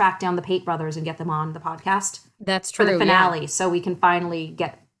can track down the Pate brothers and get them on the podcast. That's true. For the finale, so we can finally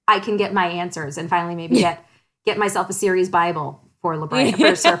I can get my answers and finally maybe get myself a series Bible for La Brea,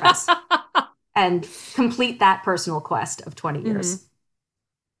 for Surface, and complete that personal quest of 20 years. Mm-hmm.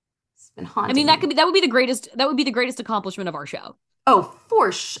 It's been haunting. I mean, that would be the greatest accomplishment of our show. Oh,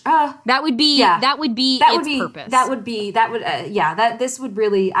 for sure. That would be purpose. This would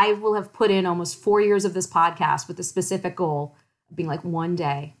really, I will have put in almost 4 years of this podcast with the specific goal of being like, one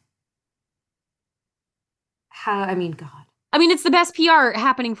day. God. I mean, it's the best PR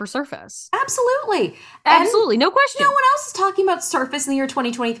happening for Surface. Absolutely. Absolutely. No question. No one else is talking about Surface in the year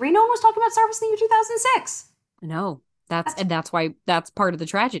 2023. No one was talking about Surface in the year 2006. No, that's why that's part of the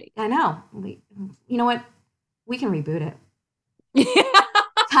tragedy. I know. You know what? We can reboot it.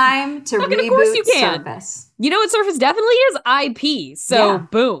 Time to reboot Surface. You know what Surface definitely is? IP. So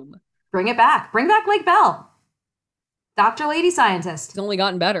boom. Bring it back. Bring back Lake Bell. Dr. Lady Scientist. It's only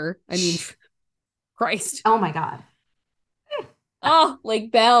gotten better. I mean, Christ. Oh my God. Oh,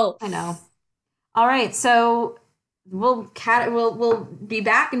 Lake Bell. I know. All right, so we'll be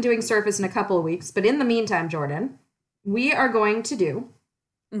back and doing Surface in a couple of weeks. But in the meantime, Jordan, we are going to do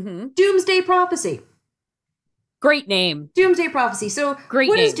Doomsday Prophecy. Great name. Doomsday Prophecy. So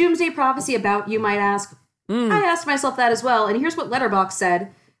what is Doomsday Prophecy about, you might ask? I asked myself that as well. And here's what Letterboxd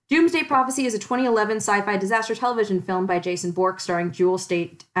said. Doomsday Prophecy is a 2011 sci-fi disaster television film by Jason Bourke starring Jewel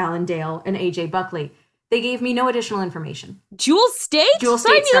Staite, Alan Dale, and A.J. Buckley. They gave me no additional information. Jewel Staite? Jewel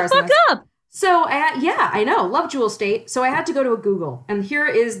Staite Sign me the fuck up. So, I know. Love Jewel Staite. So I had to go to a Google. And here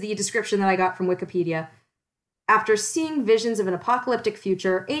is the description that I got from Wikipedia. After seeing visions of an apocalyptic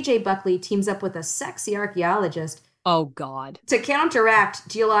future, A.J. Buckley teams up with a sexy archaeologist. Oh, God. To counteract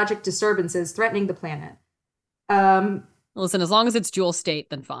geologic disturbances threatening the planet. Listen, as long as it's Jewel Staite,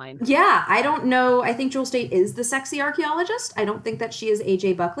 then fine. Yeah, I don't know. I think Jewel Staite is the sexy archaeologist. I don't think that she is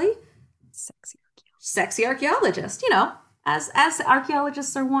A.J. Buckley. Sexy archaeologist, as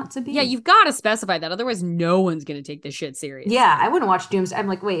archaeologists are wont to be. Yeah, you've got to specify that. Otherwise, no one's going to take this shit serious. Yeah, I wouldn't watch Doomsday. I'm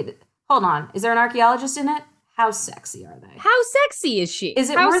like, wait, hold on. Is there an archaeologist in it? How sexy are they? How sexy is she?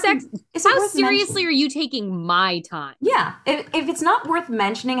 Is it how worth How seriously are you taking my time? Yeah. If it's not worth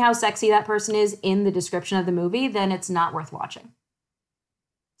mentioning how sexy that person is in the description of the movie, then it's not worth watching.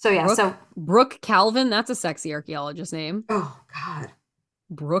 So, yeah. Brooke Calvin, that's a sexy archaeologist name. Oh, God.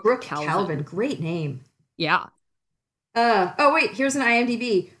 Brooke Calvin. Great name. Yeah. Oh, wait. Here's an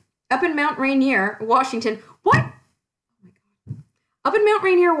IMDb. Up in Mount Rainier, Washington. What? Oh, my God. Up in Mount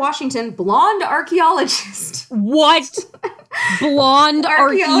Rainier, Washington, blonde archaeologist. What? Blonde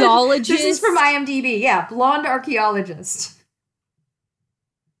archaeologist? This is from IMDb. Yeah, blonde archaeologist.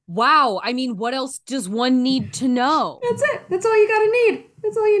 Wow. I mean, what else does one need to know? That's it. That's all you gotta need.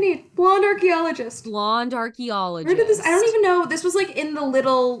 That's all you need. Blonde archaeologist. Blonde archaeologist. Where did this? I don't even know. This was like in the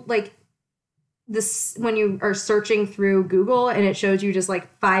little, like, this, when you are searching through Google and it shows you just like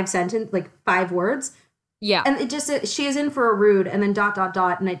 5 words. Yeah. And it just, she is in for a rude and then ...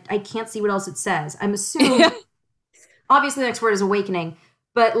 and I can't see what else it says. I'm assuming, obviously the next word is awakening,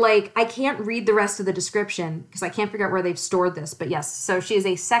 but like I can't read the rest of the description because I can't figure out where they've stored this. But yes, so she is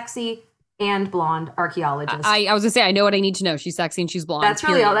a sexy and blonde archaeologist. I was gonna say, I know what I need to know. She's sexy and she's blonde. That's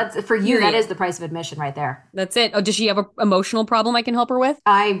really all. That's for you. That is the price of admission right there. That's it. Oh, does she have an emotional problem I can help her with?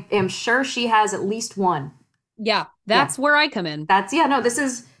 I am sure she has at least one. Yeah, that's where I come in. That's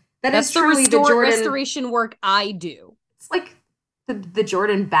truly the Jordan restoration work I do. It's like the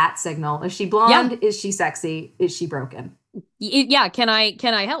Jordan bat signal. Is she blonde? Yeah. Is she sexy? Is she broken? Yeah. Can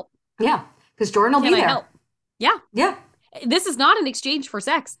I help? Yeah, because Jordan will be there. Help? Yeah. Yeah. This is not an exchange for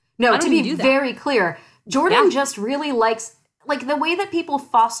sex. No, to be very clear, Jordan just really likes, like, the way that people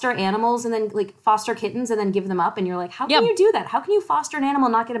foster animals and then, like, foster kittens and then give them up. And you're like, how can you do that? How can you foster an animal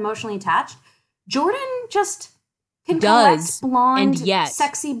and not get emotionally attached? Jordan just can collect blonde,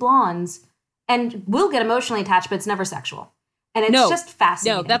 sexy blondes and will get emotionally attached, but it's never sexual. And it's just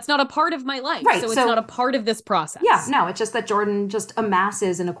fascinating. No, that's not a part of my life. Right. So it's not a part of this process. Yeah, no, it's just that Jordan just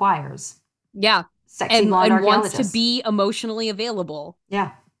amasses and acquires. Yeah. Sexy blonde archaeologists. Wants to be emotionally available.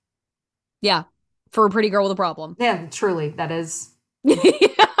 Yeah. Yeah. For a pretty girl with a problem. Yeah, truly. That is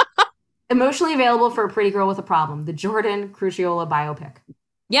emotionally available for a pretty girl with a problem. The Jordan Crucchiola biopic.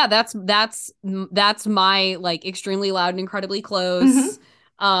 Yeah, that's my, like, extremely loud and incredibly close,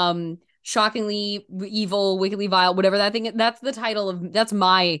 shockingly evil, wickedly vile, whatever that thing. That's the title of. That's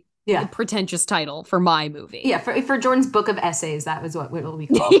my pretentious title for my movie. Yeah, for Jordan's book of essays, that was what it will be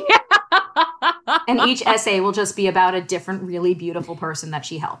called. And each essay will just be about a different, really beautiful person that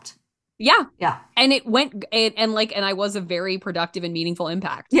she helped. Yeah. Yeah. And it went, and I was a very productive and meaningful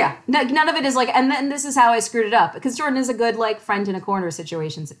impact. Yeah. None of it is like, and then this is how I screwed it up. Because Jordan is a good, like, friend in a corner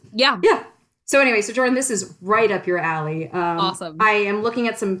situations. Yeah. Yeah. So anyway, Jordan, this is right up your alley. Awesome. I am looking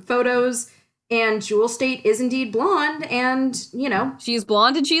at some photos, And Jewel State is indeed blonde, and, you know. She's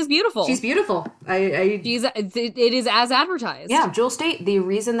blonde and she's beautiful. She's beautiful. It is as advertised. Yeah, Jewel State, the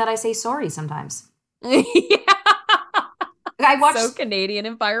reason that I say sorry sometimes. Yeah. I watched... So Canadian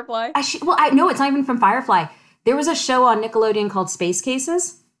in Firefly? No, it's not even from Firefly. There was a show on Nickelodeon called Space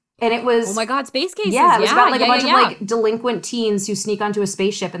Cases, and it was... Oh my God, Space Cases. Yeah, it was about like a bunch of like delinquent teens who sneak onto a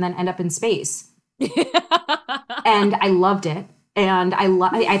spaceship and then end up in space. And I loved it. And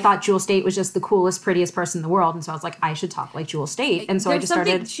I thought Jewel State was just the coolest, prettiest person in the world. And so I was like, I should talk like Jewel State. And so I just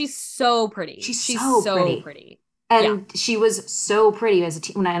started... She's so pretty. She's so pretty. And she was so pretty as a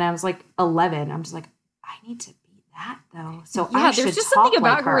teen. And I was like 11. I'm just like, I need to be that though. So I should there's just talk something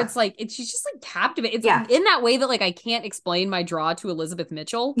about like her. her. It's like, she's just like captivating. It's in that way that like I can't explain my draw to Elizabeth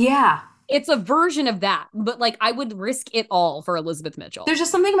Mitchell. Yeah. It's a version of that. But like I would risk it all for Elizabeth Mitchell. There's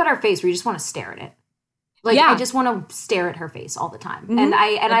just something about her face where you just want to stare at it. Like, I just want to stare at her face all the time. Mm-hmm. And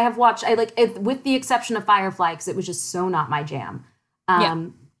I have watched, with the exception of Firefly, because it was just so not my jam.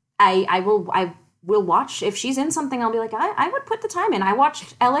 I will watch, if she's in something, I'll be like, I would put the time in. I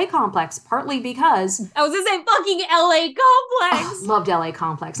watched LA Complex, partly because... I was going to say, fucking LA Complex! Loved LA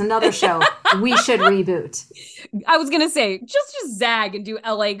Complex. Another show we should reboot. I was going to say, just zag and do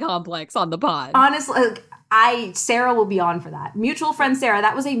LA Complex on the pod. Honestly, Sarah will be on for that. Mutual friend Sarah,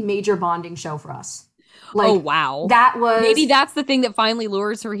 that was a major bonding show for us. Like, oh wow, that was maybe that's the thing that finally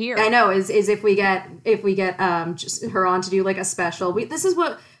lures her here. I know is if we get just her on to do like a special. This is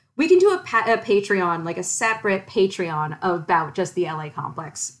what we can do a Patreon, like a separate Patreon about just the LA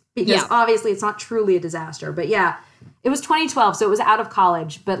Complex, because obviously it's not truly a disaster. But yeah, it was 2012, so it was out of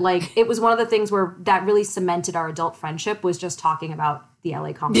college. But like it was one of the things where that really cemented our adult friendship, was just talking about the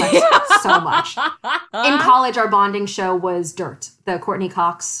LA Complex so much. In college, our bonding show was Dirt, the Courtney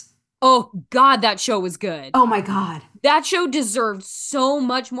Cox. Oh, God, that show was good. Oh, my God. That show deserved so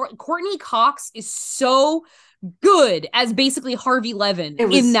much more. Courtney Cox is so good as basically Harvey Levin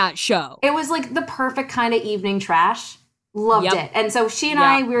in that show. It was like the perfect kind of evening trash. Loved it. And so she and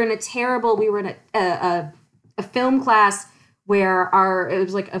I, we were in a film class where it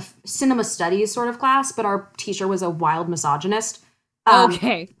was like a cinema studies sort of class, but our teacher was a wild misogynist.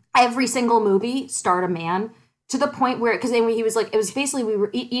 Okay. Every single movie starred a man. To the point where, because he was like, it was basically,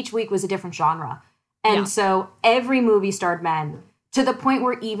 each week was a different genre. And so every movie starred men, to the point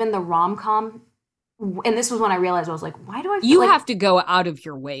where even the rom-com, and this was when I realized, I was like, why do I feel you have to go out of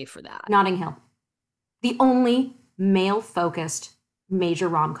your way for that. Notting Hill. The only male-focused major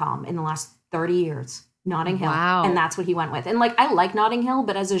rom-com in the last 30 years. Notting Hill. Wow. And that's what he went with. And like, I like Notting Hill,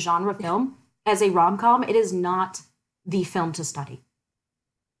 but as a genre film, as a rom-com, it is not the film to study.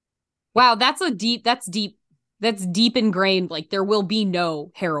 Wow, that's deep ingrained. Like, there will be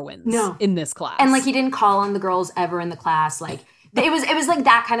no heroines in this class. And like, he didn't call on the girls ever in the class. Like, it was like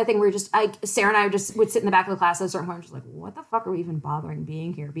that kind of thing where Sarah and I would sit in the back of the class at a certain point and just like, what the fuck are we even bothering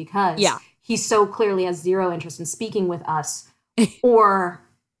being here? Because he so clearly has zero interest in speaking with us or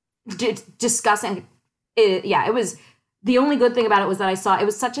discussing it. Yeah, it was, the only good thing about it was that it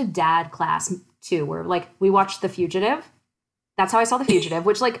was such a dad class too, where like we watched The Fugitive. That's how I saw The Fugitive,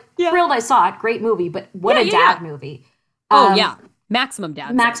 which, like, thrilled I saw it. Great movie, but what a dad movie. Maximum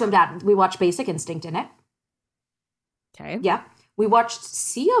dad. Maximum dad. We watched Basic Instinct in it. Okay. Yeah. We watched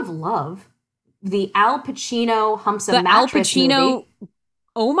Sea of Love, the Al Pacino humps a mattress movie.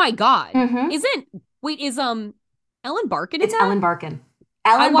 Oh my God. Mm-hmm. Is Ellen Barkin in It's that? Ellen Barkin.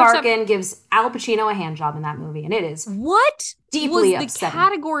 Ellen Barkin gives Al Pacino a hand job in that movie, and it is deeply was upsetting. The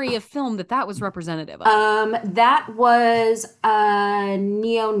category of film that was representative of? That was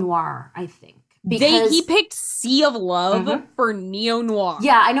neo-noir, I think. Because he picked Sea of Love for neo-noir.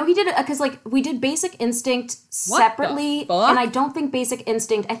 Yeah, I know he did it because like we did Basic Instinct separately, and I don't think Basic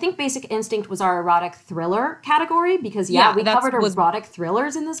Instinct. I think Basic Instinct was our erotic thriller category because we covered erotic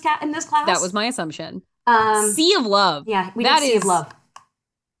thrillers in this class. That was my assumption. Sea of Love. Yeah, we did Sea of Love.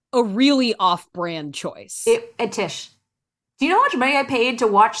 A really off-brand choice. Tish, do you know how much money I paid to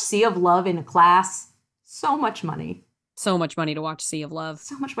watch Sea of Love in a class? So much money. So much money to watch Sea of Love.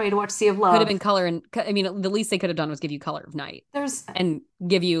 So much money to watch Sea of Love. Could have been color, and I mean, the least they could have done was give you Color of Night. And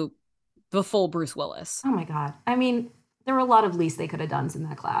give you the full Bruce Willis. Oh my God. I mean, there were a lot of least they could have done in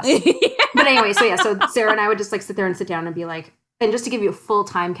that class. But anyway, so Sarah and I would just like sit down and be like, and just to give you a full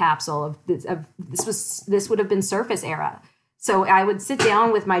time capsule of this would have been Surface era. So I would sit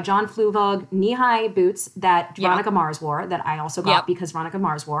down with my John Fluvog knee-high boots that Veronica Mars wore, that I also got because Veronica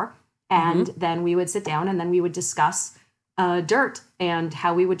Mars wore. And then we would sit down and then we would discuss Dirt and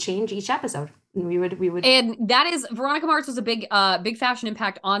how we would change each episode. We would. And that is, Veronica Mars was a big fashion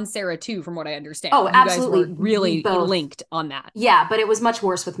impact on Sarah too, from what I understand. Oh, absolutely. You guys were really linked on that. Yeah, but it was much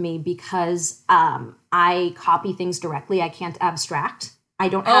worse with me because I copy things directly. I can't abstract. I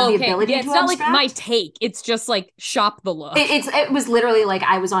don't have the ability to abstract. It's not like my take. It's just like shop the look. It was literally like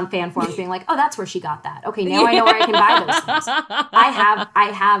I was on fan forums being like, oh, that's where she got that. Okay, now I know where I can buy those things. I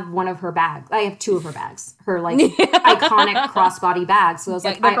have one of her bags. I have two of her bags. Her like iconic crossbody bags. So I was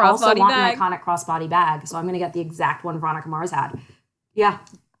like, I also want an iconic crossbody bag. So I'm gonna get the exact one Veronica Mars had. Yeah.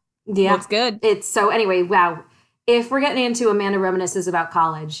 Looks good. It's so anyway, wow. If we're getting into Amanda reminisces about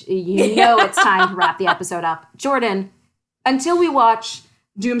college, you know it's time to wrap the episode up. Jordan, until we watch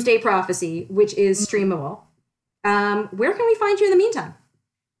Doomsday Prophecy, which is streamable, where can we find you in the meantime?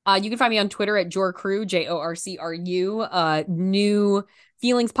 You can find me on Twitter at JorCru, JORCRU. New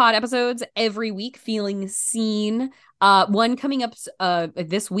Feelings Pod episodes every week, feeling seen. One coming up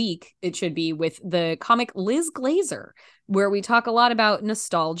this week, it should be, with the comic Liz Glazer, where we talk a lot about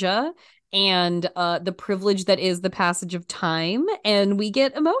nostalgia and the privilege that is the passage of time, and we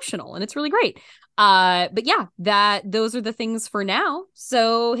get emotional, and it's really great. But yeah, those are the things for now.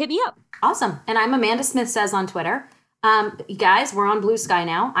 So hit me up. Awesome. And I'm Amanda Smith Says on Twitter. Guys, we're on Blue Sky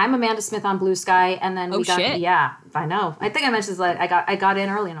now. I'm Amanda Smith on Blue Sky, and then yeah, I know. I think I mentioned this, like I got in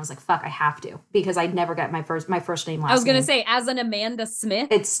early and I was like, fuck, I have to, because I never got my first name last name. I was gonna say, as an Amanda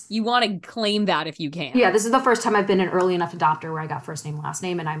Smith, you want to claim that if you can. Yeah, this is the first time I've been an early enough adopter where I got first name last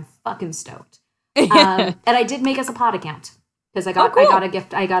name, and I'm fucking stoked. And I did make us a pod account. Because I got a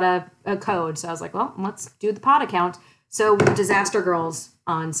gift, I got a code, so I was like, well, let's do the pod account. So we're Disaster Girls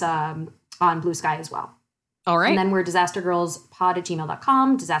on Blue Sky as well. All right. And then we're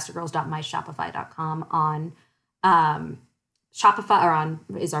disastergirlspod@gmail.com, disastergirls.myshopify.com on Shopify, or on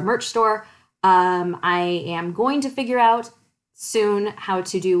is our merch store. I am going to figure out soon how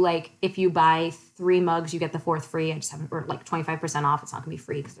to do, like, if you buy 3 mugs, you get the 4th free. I just haven't, or like 25% off. It's not gonna be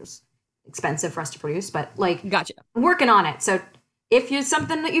free because there's expensive for us to produce, but like, gotcha. I'm working on it. So if you're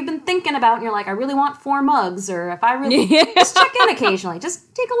something that you've been thinking about and you're like, I really want 4 mugs, or if I really just check in occasionally,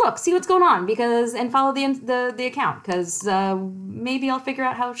 just take a look, see what's going on, and follow the account, because maybe I'll figure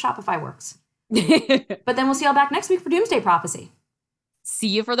out how Shopify works. But then we'll see y'all back next week for Doomsday Prophecy. See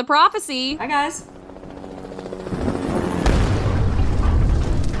you for the prophecy. Bye, guys.